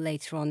a little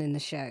later on in the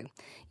show.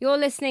 You're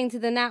listening to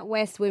the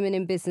NatWest Women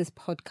in Business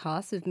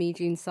podcast with me,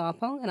 June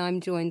Sarpong, and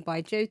I'm joined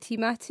by Jyoti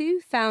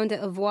Matu, founder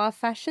of Voir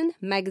Fashion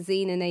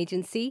magazine and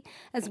agency,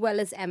 as well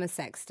as Emma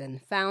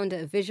Sexton, founder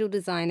of visual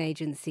design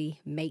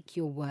agency Make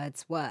Your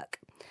Words Work.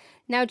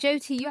 Now,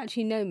 Jyoti, you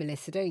actually know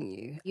Melissa, don't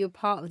you? You're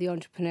part of the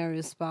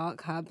Entrepreneurial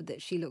Spark Hub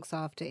that she looks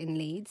after in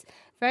Leeds.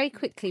 Very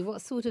quickly,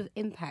 what sort of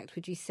impact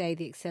would you say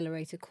the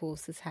Accelerator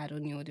course has had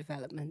on your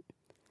development?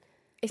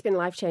 It's been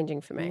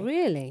life-changing for me.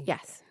 Really?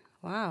 Yes.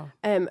 Wow.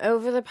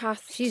 Over the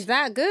past... She's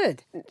that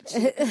good.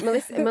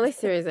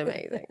 Melissa is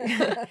amazing.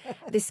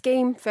 The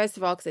scheme, first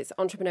of all, because it's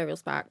Entrepreneurial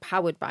Spark,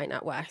 powered by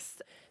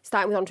NatWest.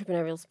 Starting with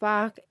Entrepreneurial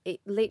Spark,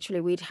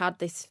 we'd had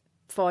this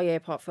 4-year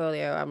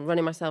portfolio. I'm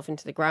running myself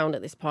into the ground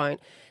at this point,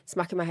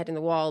 smacking my head in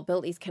the wall,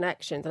 built these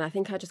connections. And I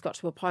think I just got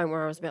to a point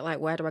where I was a bit like,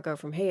 where do I go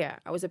from here?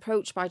 I was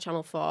approached by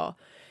Channel 4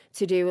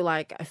 to do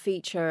a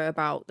feature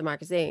about the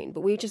magazine,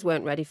 but we just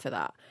weren't ready for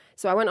that.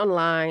 So I went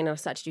online and I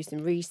started to do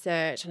some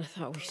research, and I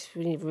thought,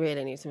 we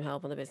really need some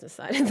help on the business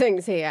side of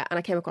things here. And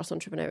I came across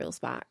Entrepreneurial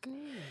Spark.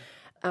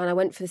 And I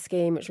went for the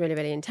scheme. It was really,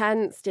 really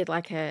intense. Did a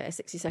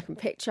 60-second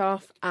pitch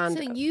off. And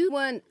so you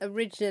weren't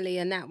originally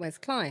a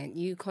NatWest client.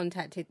 You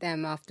contacted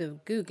them after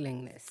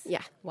Googling this.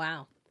 Yeah.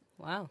 Wow.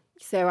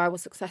 So I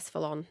was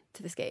successful on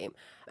to the scheme.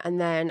 And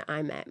then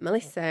I met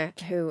Melissa,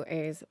 who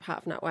is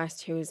part of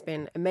NatWest, who has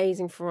been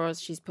amazing for us.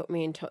 She's put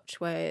me in touch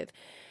with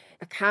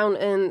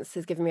accountants,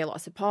 has given me a lot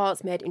of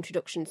support, made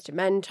introductions to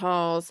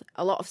mentors,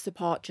 a lot of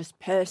support just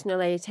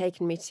personally,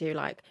 taken me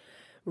to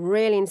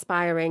really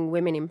inspiring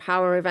women in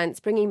power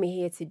events, bringing me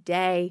here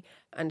today.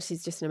 And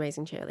she's just an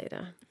amazing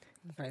cheerleader.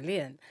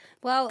 Brilliant.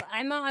 Well,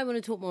 Emma, I want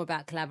to talk more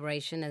about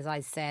collaboration, as I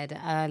said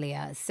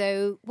earlier.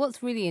 So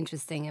what's really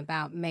interesting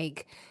about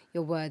Make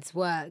Your Words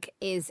Work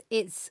is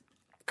it's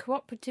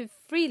cooperative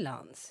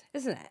freelance,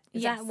 isn't it?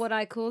 Is that what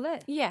I call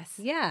it? Yes.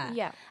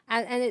 Yeah.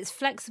 And it's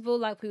flexible,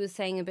 like we were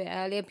saying a bit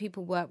earlier.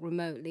 People work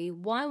remotely.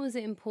 Why was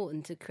it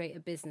important to create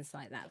a business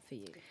like that for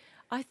you?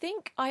 I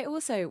think I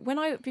also,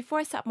 before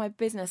I set up my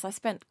business, I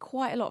spent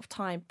quite a lot of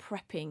time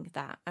prepping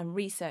that and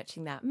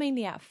researching that,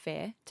 mainly out of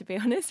fear, to be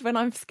honest. When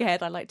I'm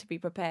scared, I like to be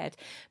prepared.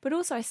 But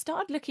also I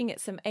started looking at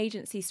some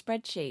agency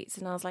spreadsheets,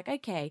 and I was like,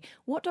 okay,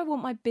 what do I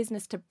want my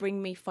business to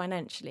bring me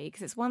financially?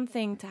 Because it's one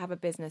thing to have a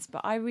business,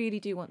 but I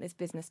really do want this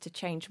business to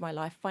change my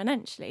life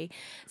financially.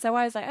 So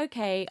I was like,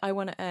 okay, I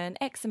want to earn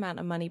X amount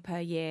of money per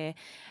year.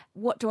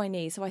 What do I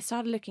need? So I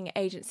started looking at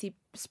agency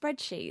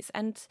spreadsheets,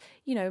 and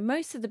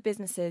most of the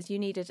businesses you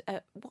needed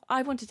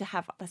I wanted to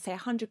have, let's say,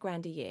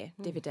 $100,000 a year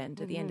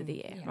dividend at the end of the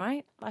year,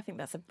 right? I think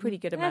that's a pretty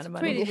good amount of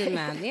money. Pretty good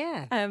amount,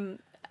 yeah.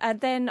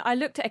 And then I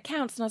looked at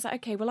accounts and I was like,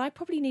 okay, well, I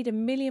probably need £1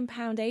 million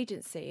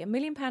agency. £1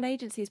 million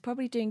agency is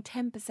probably doing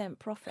 10%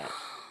 profit.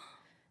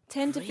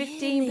 10 to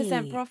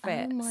 15%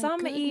 profit. Oh my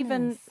Some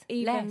goodness.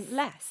 even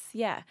less.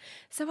 Yeah.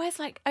 So I was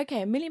like,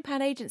 okay, £1 million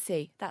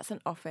agency, that's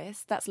an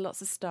office, that's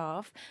lots of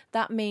staff.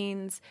 That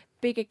means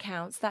big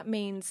accounts. That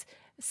means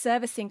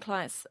servicing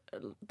clients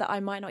that I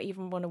might not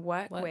even want to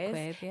work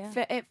with.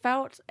 Yeah. It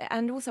felt,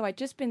 and also I'd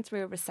just been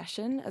through a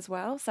recession as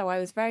well, so I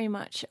was very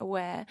much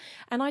aware.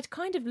 And I'd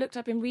kind of looked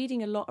up and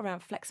reading a lot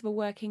around flexible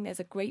working. There's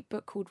a great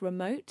book called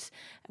Remote,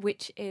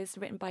 which is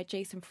written by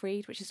Jason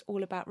Fried, which is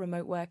all about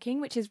remote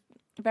working, which is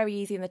very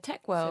easy in the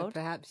tech world. So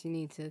perhaps you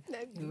need to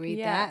read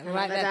that,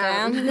 write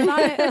that down.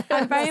 But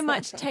I've very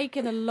much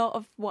taken a lot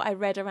of what I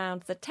read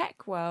around the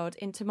tech world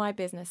into my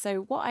business.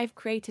 So what I've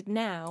created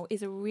now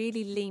is a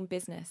really lean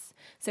business.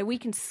 So we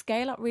can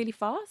scale up really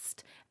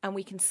fast and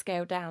we can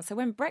scale down. So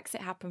when Brexit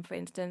happened, for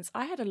instance,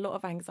 I had a lot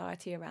of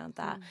anxiety around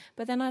that.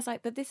 But then I was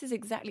like, but this is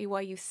exactly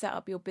why you set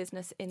up your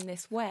business in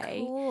this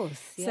way. Of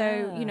course, yeah.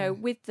 So, you know,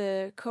 with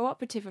the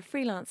cooperative of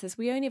freelancers,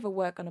 we only ever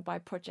work on a by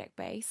project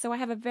base. So I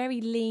have a very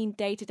lean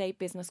day-to-day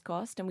business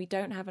cost and we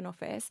don't have an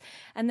office.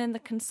 And then the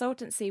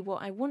consultancy,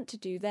 what I want to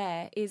do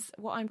there is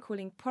what I'm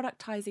calling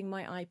productizing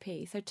my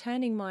IP. So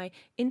turning my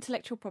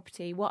intellectual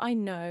property, what I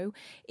know,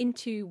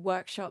 into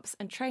workshops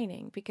and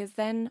training, because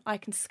then I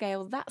can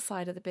scale that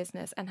side of the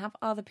business and have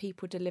other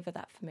people deliver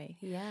that for me.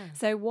 Yeah.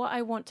 So what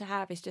I want to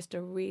have is just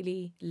a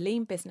really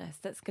lean business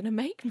that's going to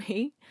make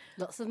me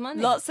lots of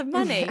money. Lots of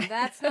money.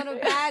 That's not a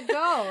bad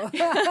goal.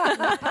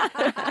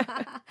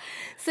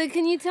 So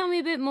can you tell me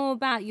a bit more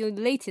about your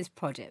latest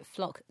project,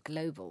 Flock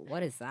Global?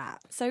 What is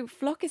that? So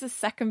Flock is a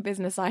second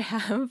business I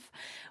have,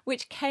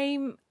 which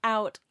came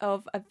out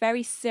of a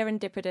very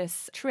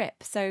serendipitous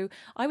trip. So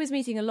I was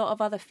meeting a lot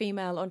of other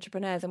female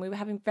entrepreneurs and we were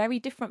having very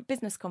different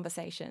business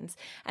conversations.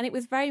 And it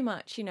was very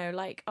much, you know,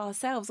 like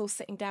ourselves all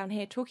sitting down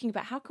here talking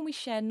about how can we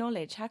share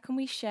knowledge? How can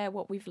we share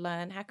what we've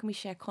learned? How can we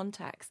share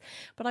contacts?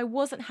 But I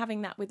wasn't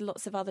having that with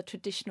lots of other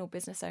traditional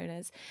business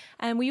owners.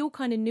 And we all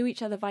kind of knew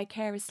each other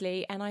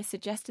vicariously. And I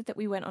suggested that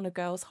we went on a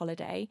girls'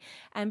 holiday.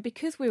 And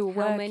because we were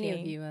working... How many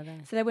of you are there?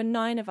 So there were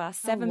 9 of us,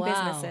 7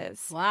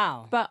 businesses.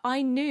 Wow. But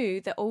I knew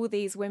that all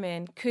these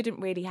women couldn't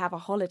really have a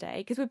holiday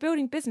because we're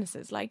building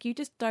businesses. Like, you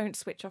just don't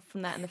switch off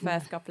from that in the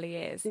first couple of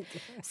years.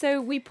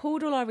 So we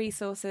pulled all our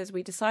resources.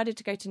 We decided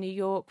to go to New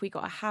York. We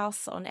got a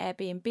house on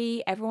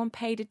Airbnb. Everyone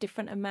paid a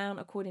different amount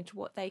according to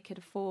what they could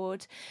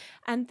afford.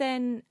 And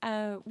then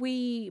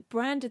we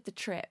branded the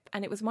trip.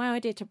 And it was my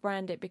idea to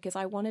brand it because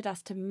I wanted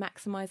us to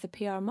maximize the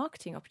PR and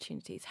marketing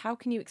opportunities. How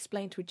can you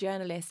explain to a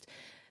journalist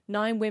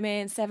 9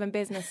 women, 7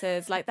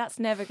 businesses, like that's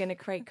never going to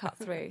create cut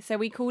through. So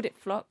we called it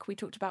Flock. We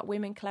talked about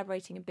women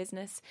collaborating in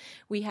business.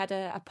 We had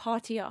a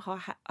party at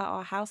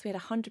our house. We had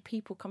 100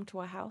 people come to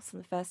our house on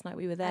the first night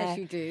we were there. As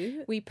you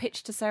do. We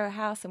pitched to Soho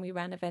House and we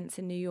ran events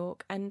in New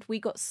York. And we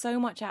got so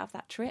much out of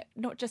that trip,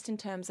 not just in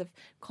terms of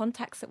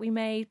contacts that we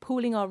made,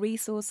 pooling our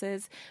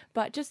resources,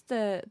 but just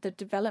the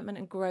development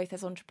and growth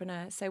as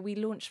entrepreneurs. So we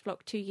launched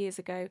Flock 2 years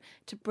ago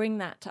to bring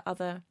that to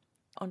other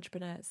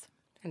entrepreneurs.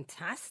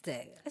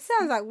 Fantastic. It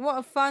sounds like what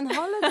a fun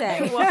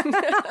holiday. It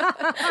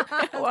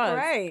was.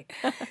 Great.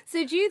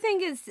 So do you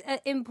think it's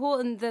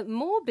important that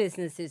more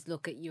businesses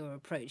look at your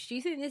approach? Do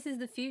you think this is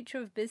the future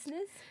of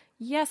business?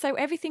 Yeah, so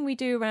everything we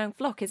do around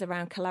Flock is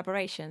around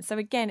collaboration. So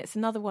again, it's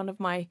another one of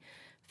my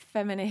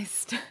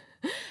feminist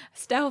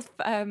stealth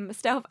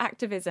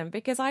activism,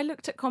 because I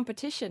looked at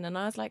competition and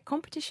I was like,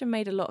 competition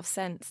made a lot of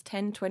sense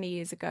 10, 20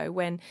 years ago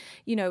when,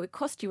 you know, it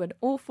cost you an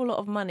awful lot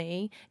of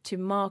money to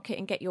market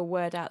and get your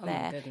word out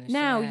there. Goodness,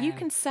 now yeah. you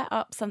can set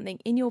up something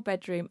in your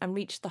bedroom and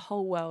reach the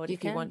whole world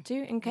if you want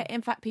to. And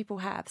in fact, people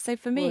have. So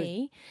for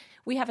me,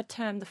 we have a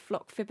term, the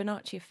Flock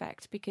Fibonacci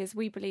effect, because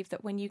we believe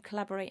that when you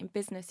collaborate in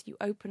business, you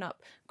open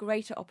up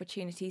greater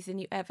opportunities than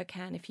you ever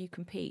can if you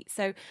compete.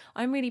 So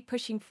I'm really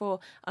pushing for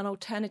an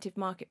alternative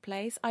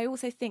marketplace. I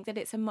also think that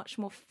it's a much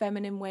more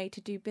feminine way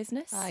to do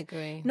business. I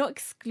agree. Not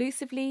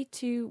exclusively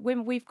to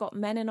women. We've got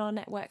men in our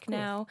network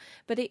now,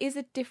 but it is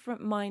a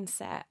different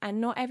mindset. And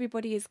not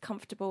everybody is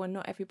comfortable and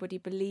not everybody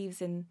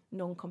believes in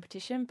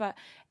non-competition. But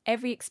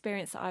every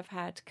experience that I've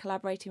had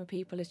collaborating with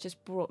people has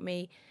just brought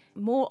me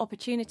more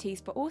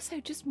opportunities, but also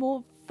just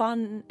more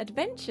fun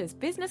adventures.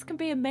 Business can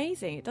be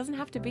amazing. It doesn't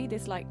have to be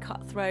this like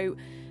cutthroat,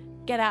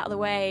 get out of the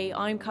way,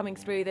 I'm coming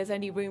through, there's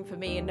only room for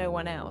me and no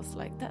one else.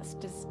 Like that's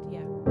just,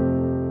 yeah.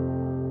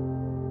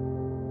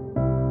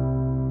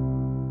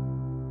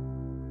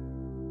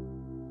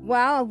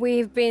 Well,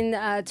 we've been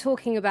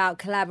talking about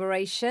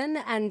collaboration,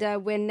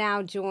 and we're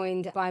now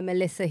joined by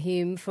Melissa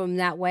Hume from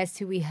NatWest,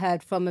 who we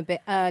heard from a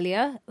bit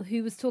earlier,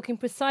 who was talking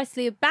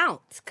precisely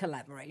about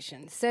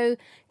collaboration. So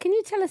can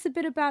you tell us a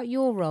bit about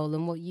your role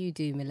and what you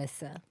do,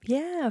 Melissa?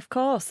 Yeah, of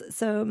course.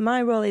 So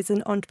my role is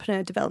an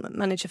entrepreneur development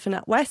manager for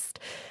NatWest.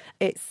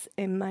 It's,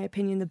 in my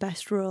opinion, the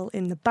best role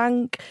in the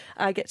bank.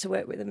 I get to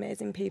work with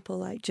amazing people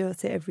like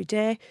Jyoti every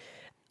day.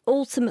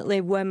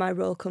 Ultimately, where my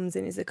role comes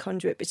in is a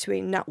conduit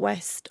between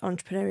NatWest,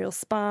 Entrepreneurial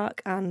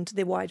Spark and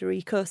the wider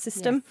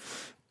ecosystem.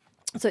 Yes.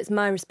 So it's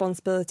my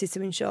responsibility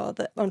to ensure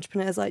that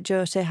entrepreneurs like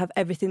Jyoti have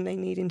everything they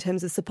need in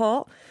terms of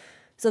support.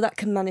 So that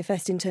can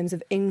manifest in terms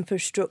of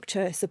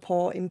infrastructure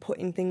support, in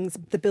putting things,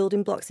 the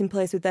building blocks in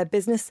place with their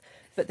business,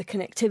 but the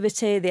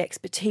connectivity, the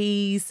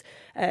expertise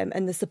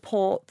and the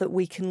support that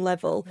we can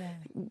level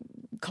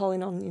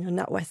calling on,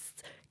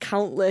 NatWest's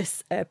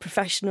countless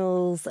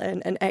professionals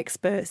and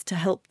experts to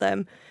help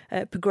them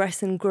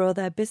progress and grow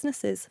their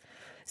businesses.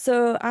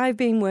 So I've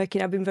been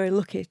very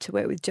lucky to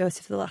work with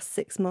Jyoti for the last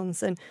 6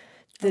 months, and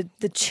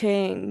the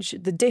change,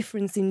 the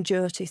difference in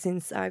Jyoti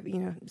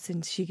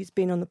since she's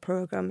been on the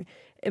programme,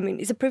 I mean,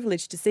 it's a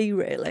privilege to see,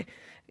 really.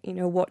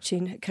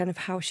 Watching kind of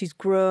how she's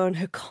grown,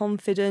 her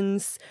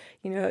confidence,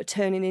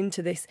 turning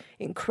into this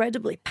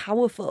incredibly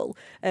powerful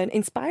and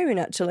inspiring,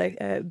 actually,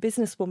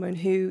 businesswoman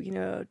who,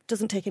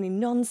 doesn't take any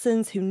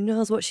nonsense, who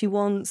knows what she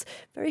wants,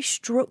 very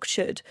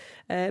structured,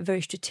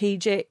 very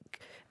strategic,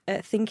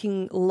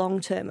 thinking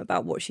long-term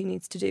about what she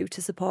needs to do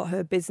to support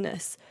her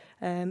business,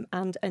 and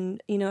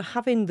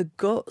having the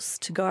guts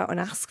to go out and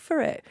ask for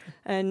it.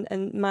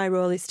 And my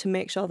role is to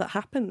make sure that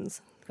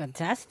happens.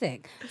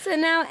 Fantastic. So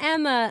now,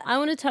 Emma, I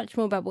want to touch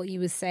more about what you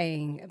were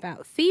saying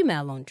about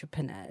female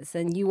entrepreneurs,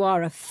 and you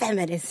are a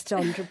feminist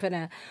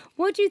entrepreneur.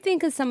 What do you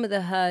think are some of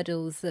the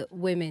hurdles that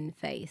women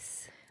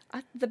face?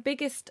 The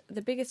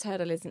biggest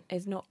hurdle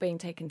is not being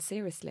taken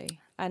seriously.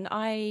 And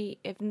I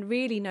have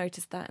really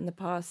noticed that in the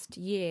past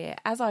year,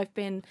 as I've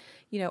been,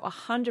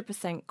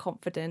 100%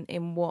 confident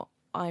in what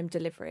I'm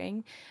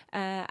delivering,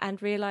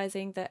 and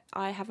realising that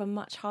I have a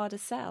much harder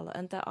sell,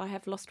 and that I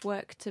have lost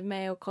work to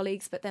male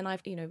colleagues, but then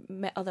I've,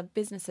 met other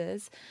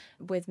businesses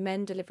with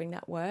men delivering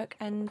that work,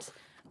 and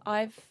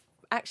I've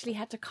actually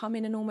had to come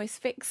in and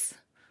almost fix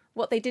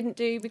what they didn't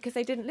do because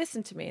they didn't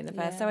listen to me in the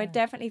first. So I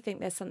definitely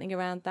think there's something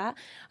around that.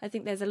 I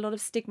think there's a lot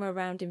of stigma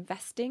around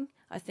investing.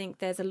 I think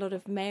there's a lot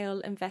of male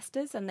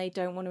investors and they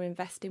don't want to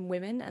invest in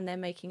women, and they're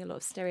making a lot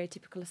of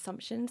stereotypical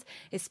assumptions,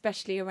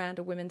 especially around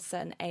a woman's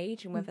certain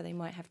age and whether they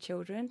might have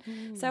children.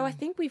 So I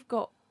think we've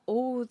got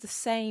all the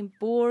same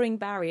boring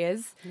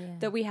barriers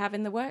that we have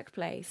in the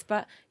workplace.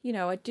 But,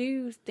 I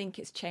do think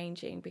it's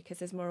changing because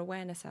there's more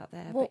awareness out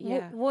there.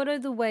 What are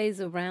the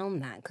ways around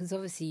that? Because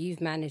obviously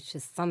you've managed to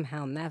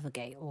somehow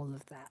navigate all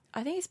of that.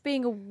 I think it's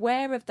being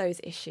aware of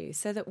those issues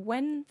so that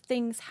when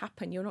things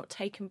happen, you're not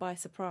taken by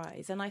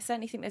surprise. And I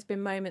certainly think there's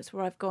been moments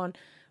where I've gone,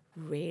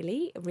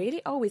 really?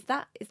 Oh, is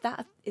that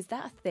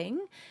a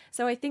thing?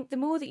 So I think the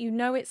more that you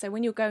know it, so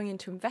when you're going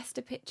into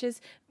investor pitches,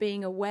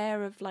 being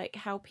aware of like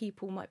how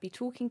people might be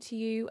talking to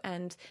you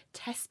and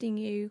testing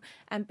you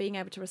and being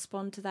able to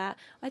respond to that.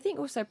 I think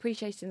also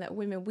appreciating that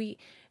women,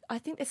 I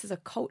think this is a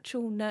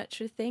cultural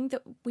nurture thing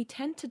that we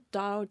tend to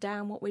dial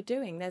down what we're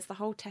doing. There's the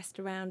whole test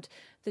around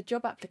the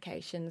job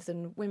applications,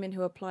 and women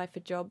who apply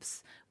for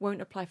jobs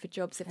won't apply for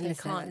jobs if they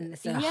can't.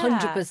 It's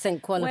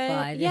 100%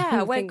 qualified.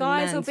 Where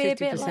guys will be a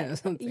bit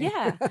like,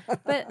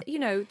 but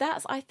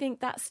I think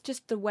that's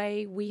just the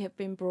way we have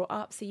been brought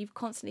up. So you've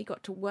constantly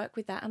got to work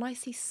with that. And I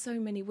see so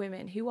many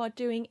women who are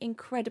doing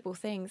incredible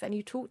things, and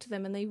you talk to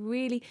them and they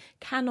really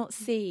cannot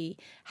see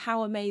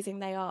how amazing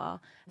they are.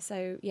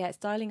 So it's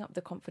dialing up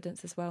the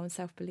confidence as well and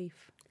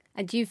self-belief.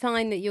 And do you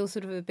find that you're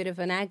sort of a bit of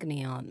an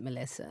agony aunt,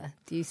 Melissa?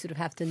 Do you sort of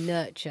have to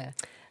nurture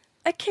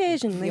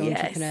occasionally, the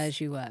entrepreneurs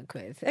you work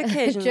with?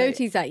 Occasionally.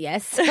 Jyoti's like,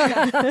 yes.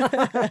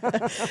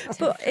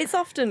 But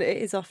it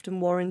is often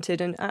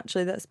warranted, and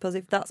actually that's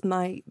positive. That's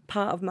my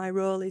part of my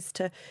role, is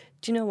to,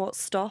 do you know what,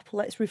 stop,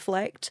 let's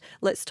reflect,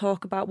 let's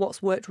talk about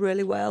what's worked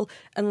really well,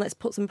 and let's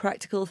put some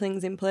practical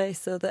things in place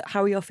so that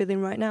how you're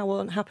feeling right now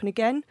won't happen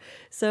again.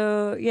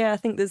 So I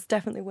think there's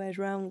definitely ways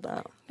around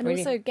that. And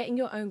also getting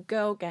your own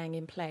girl gang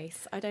in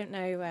place. I don't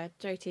know,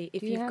 Jyoti,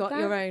 if you've got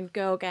your own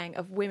girl gang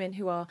of women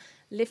who are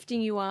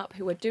lifting you up,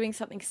 who are doing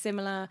something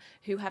similar,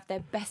 who have their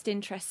best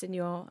interests at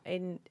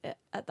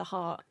the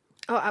heart.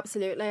 Oh,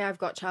 absolutely. I've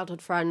got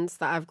childhood friends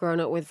that I've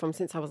grown up with from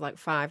since I was like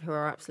 5 who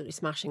are absolutely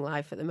smashing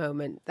life at the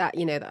moment that,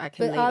 that I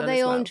can lean on as well. But are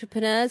they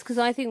entrepreneurs? Because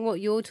I think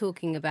what you're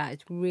talking about is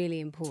really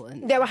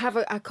important. There I have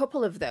a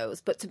couple of those,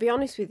 but to be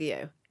honest with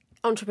you,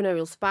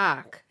 Entrepreneurial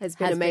Spark has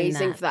been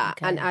amazing for that.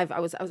 Okay. And I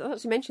was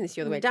actually mentioning this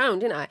the other way down,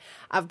 didn't I?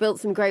 I've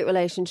built some great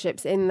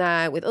relationships in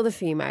there with other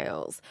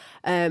females.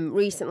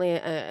 Recently,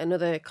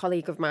 another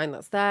colleague of mine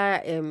that's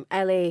there,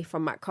 Ellie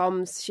from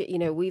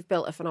MacComs, we've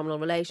built a phenomenal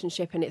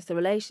relationship, and it's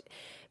the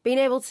being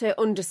able to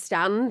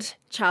understand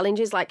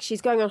challenges. Like,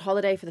 she's going on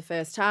holiday for the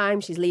first time,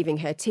 she's leaving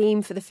her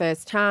team for the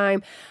first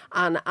time,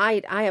 and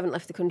I haven't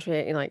left the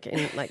country in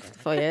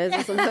 4 years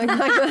or something like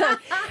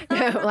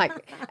that.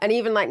 And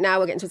even now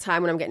we're getting to a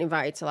time when I'm getting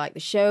invited to the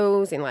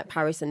shows in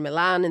Paris and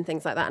Milan and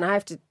things like that, and I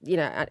have to,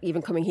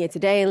 even coming here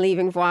today and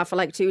leaving for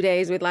 2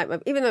 days with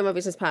even though my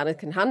business partner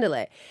can handle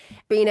it,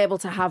 being able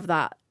to have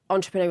that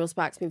entrepreneurial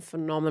spark's been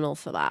phenomenal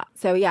for that.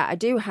 So I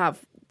do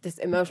have this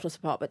emotional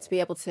support, but to be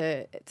able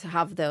to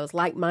have those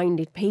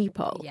like-minded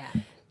people,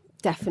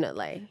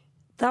 definitely.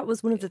 That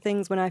was one of the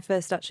things when I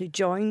first actually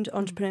joined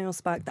Entrepreneurial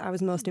Spark that I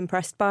was most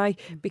impressed by,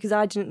 because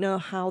I didn't know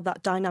how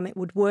that dynamic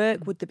would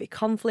work. Would there be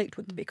conflict?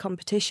 Would there be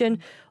competition?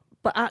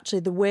 But actually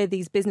the way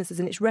these businesses,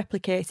 and it's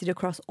replicated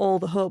across all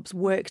the hubs,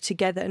 work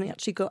together and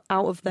actually go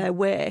out of their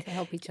way to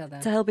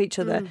help each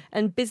other.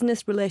 And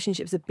business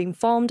relationships have been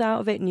formed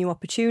out of it, new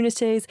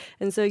opportunities.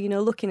 And so,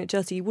 looking at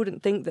Jyoti, you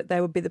wouldn't think that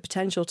there would be the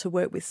potential to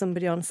work with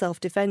somebody on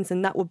self-defence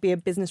and that would be a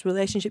business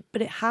relationship,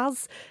 but it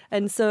has.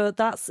 And so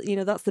that's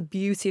the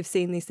beauty of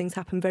seeing these things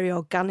happen very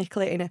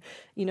organically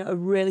in a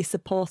really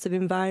supportive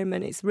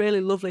environment. It's really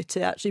lovely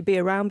to actually be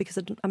around, because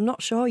I'm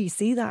not sure you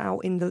see that out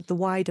in the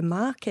wider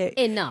market.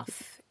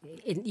 Enough.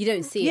 You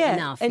don't see it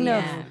enough.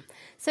 Yeah.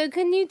 So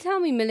can you tell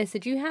me, Melissa,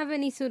 do you have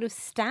any sort of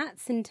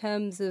stats in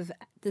terms of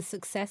the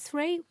success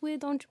rate with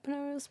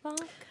Entrepreneurial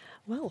Spark?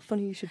 Well,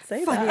 funny you should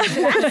say that.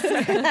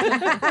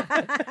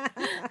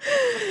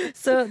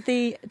 So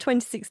the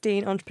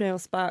 2016 Entrepreneurial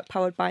Spark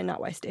powered by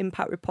NatWest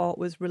Impact Report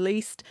was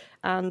released,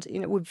 and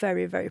we're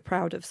very, very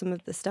proud of some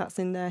of the stats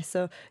in there.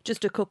 So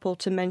just a couple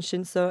to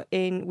mention. So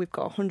we've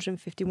got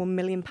 £151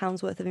 million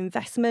worth of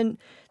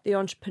investment. The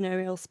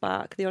Entrepreneurial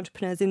Spark, the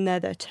entrepreneurs in there,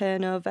 their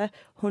turnover,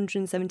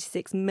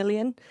 176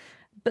 million.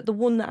 But the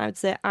one that I would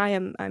say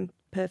I'm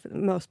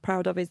most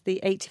proud of is the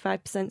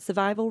 85%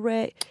 survival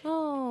rate.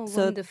 Oh,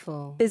 so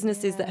wonderful.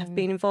 Businesses that have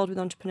been involved with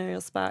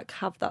Entrepreneurial Spark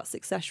have that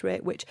success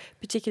rate, which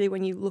particularly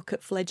when you look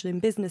at fledgling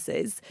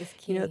businesses,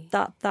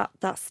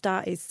 that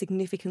start is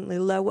significantly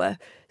lower.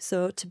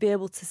 So to be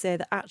able to say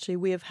that actually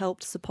we have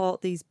helped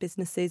support these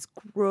businesses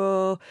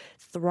grow,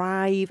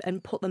 thrive,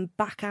 and put them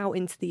back out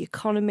into the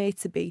economy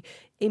to be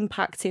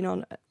impacting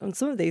on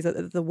some of these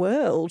the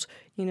world,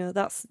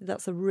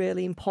 that's a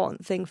really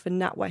important thing for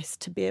NatWest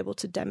to be able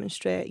to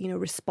demonstrate,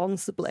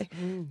 responsibly,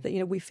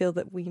 that we feel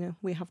that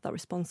we have that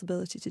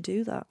responsibility to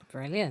do that.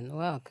 Brilliant.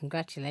 Well,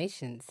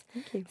 congratulations.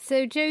 Thank you.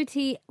 So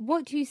Jyoti,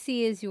 what do you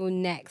see as your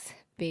next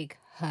big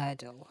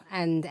hurdle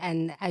and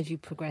as you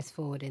progress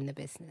forward in the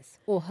business,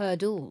 or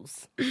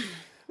hurdles?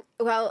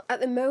 Well,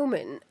 at the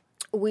moment,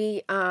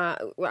 I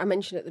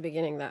mentioned at the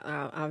beginning that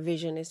our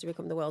vision is to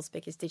become the world's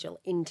biggest digital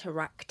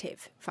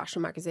interactive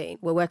fashion magazine.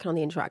 We're working on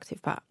the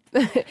interactive part.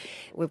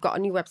 We've got a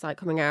new website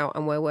coming out,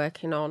 and we're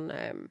working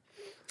on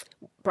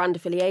brand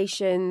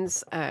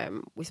affiliations.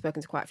 We've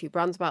spoken to quite a few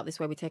brands about this,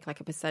 where we take like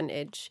a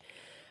percentage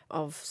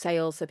of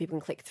sales so people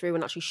can click through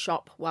and actually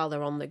shop while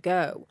they're on the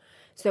go.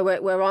 So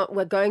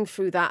we're going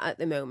through that at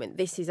the moment.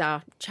 This is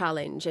our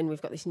challenge, and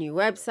we've got this new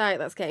website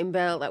that's getting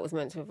built that was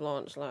meant to have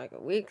launched like a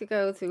week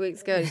ago, 2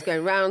 weeks ago. Just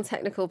going around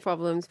technical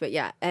problems, but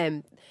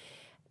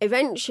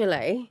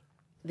eventually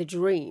the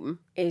dream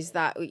is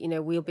that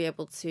we'll be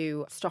able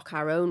to stock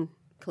our own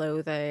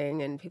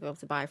clothing and people able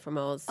to buy from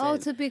us. Oh,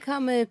 to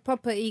become a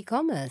proper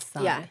e-commerce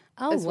site. Yeah.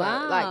 Oh,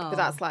 wow. Well. But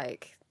that's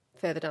like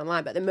further down the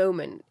line. But at the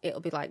moment,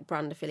 it'll be like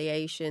brand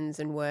affiliations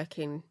and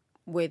working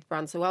with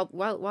brands. So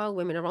while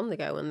women are on the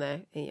go and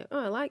they're,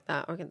 I like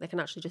that, or they can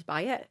actually just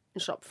buy it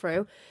and shop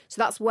through.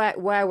 So that's where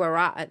we're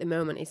at the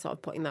moment, is sort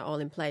of putting that all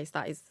in place.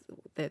 That is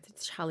the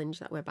challenge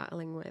that we're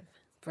battling with.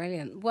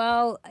 Brilliant.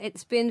 Well,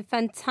 it's been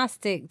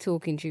fantastic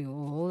talking to you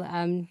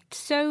all.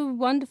 So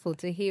wonderful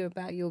to hear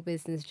about your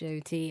business,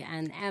 Jyoti,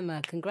 and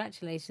Emma.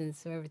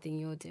 Congratulations for everything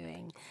you're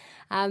doing.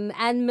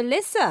 And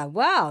Melissa,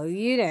 well,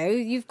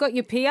 you've got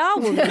your PR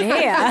woman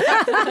here.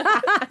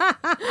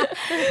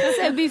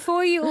 So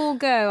before you all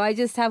go, I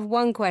just have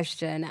one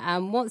question.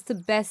 What's the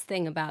best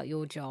thing about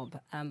your job?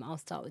 I'll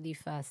start with you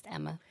first,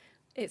 Emma.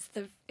 It's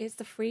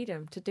the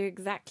freedom to do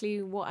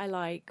exactly what I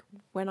like,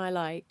 when I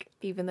like,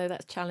 even though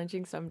that's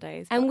challenging some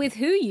days. And with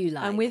who you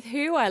like. And with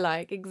who I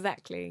like,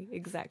 exactly.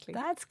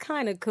 That's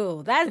kind of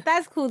cool.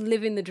 That's called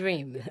living the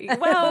dream.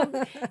 Well,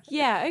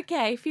 yeah,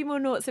 okay, a few more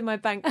noughts in my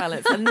bank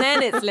balance, and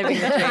then it's living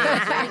the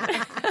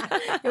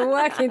dream. You're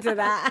working to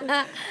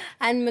that.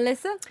 And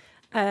Melissa?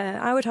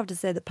 I would have to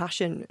say the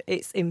passion,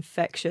 it's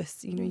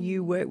infectious.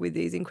 You work with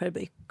these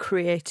incredibly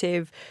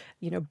creative,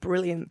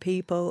 brilliant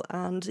people,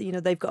 and,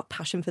 they've got a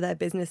passion for their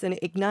business, and it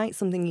ignites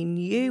something in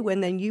you,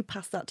 and then you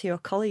pass that to your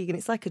colleague, and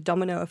it's like a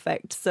domino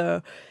effect.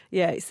 So,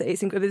 yeah, it's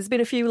incredible. There's been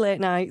a few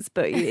late nights,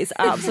 but it's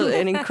absolutely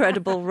an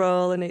incredible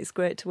role, and it's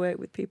great to work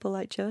with people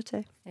like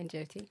Jyoti. And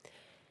Jyoti?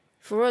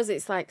 For us,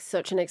 it's like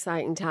such an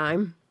exciting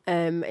time.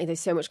 There's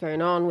so much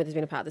going on. There's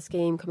been a part of the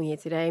scheme, coming here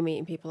today,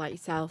 meeting people like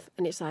yourself,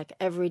 and it's like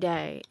every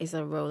day is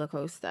a roller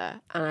coaster,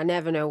 and I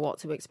never know what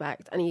to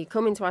expect. And you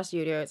come into our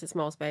studio, it's a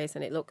small space,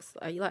 and it looks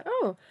you're like,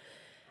 oh,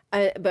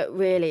 but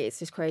really it's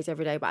just crazy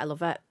every day. But I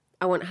love it.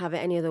 I wouldn't have it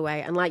any other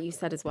way. And like you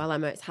said as well,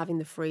 Emma, it's having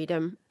the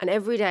freedom. And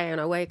every day, and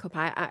I wake up,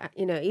 I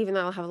even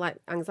though I'll have like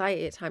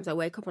anxiety at times, I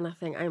wake up and I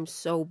think I am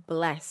so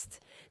blessed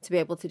to be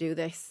able to do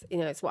this.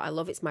 It's what I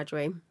love. It's my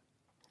dream.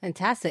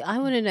 Fantastic. I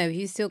want to know if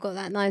you still got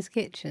that nice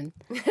kitchen.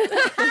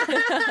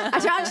 I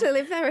don't actually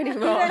live there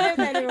anymore.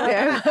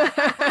 Yeah.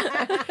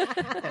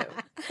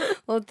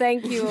 Well,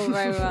 thank you all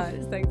very much.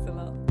 Thanks a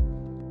lot.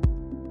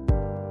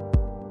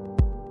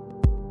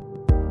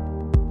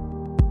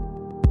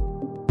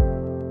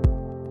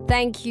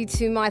 Thank you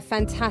to my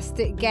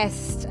fantastic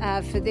guest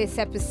for this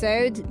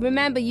episode.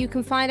 Remember, you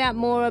can find out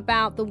more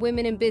about the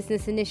Women in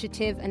Business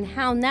Initiative and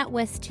how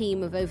NatWest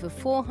team of over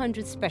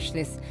 400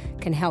 specialists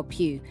can help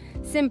you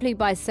simply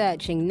by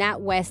searching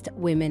NatWest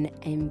Women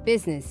in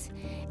Business.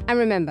 And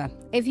remember,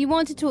 if you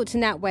want to talk to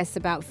NatWest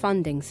about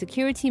funding,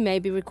 security may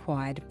be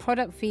required,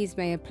 product fees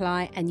may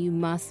apply, and you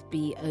must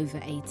be over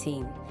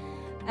 18.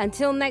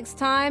 Until next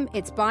time,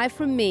 it's bye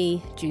from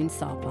me, June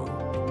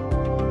Sarpong.